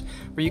Focus,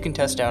 where you can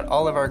test out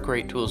all of our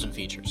great tools and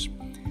features.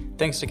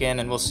 Thanks again,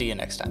 and we'll see you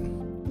next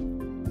time.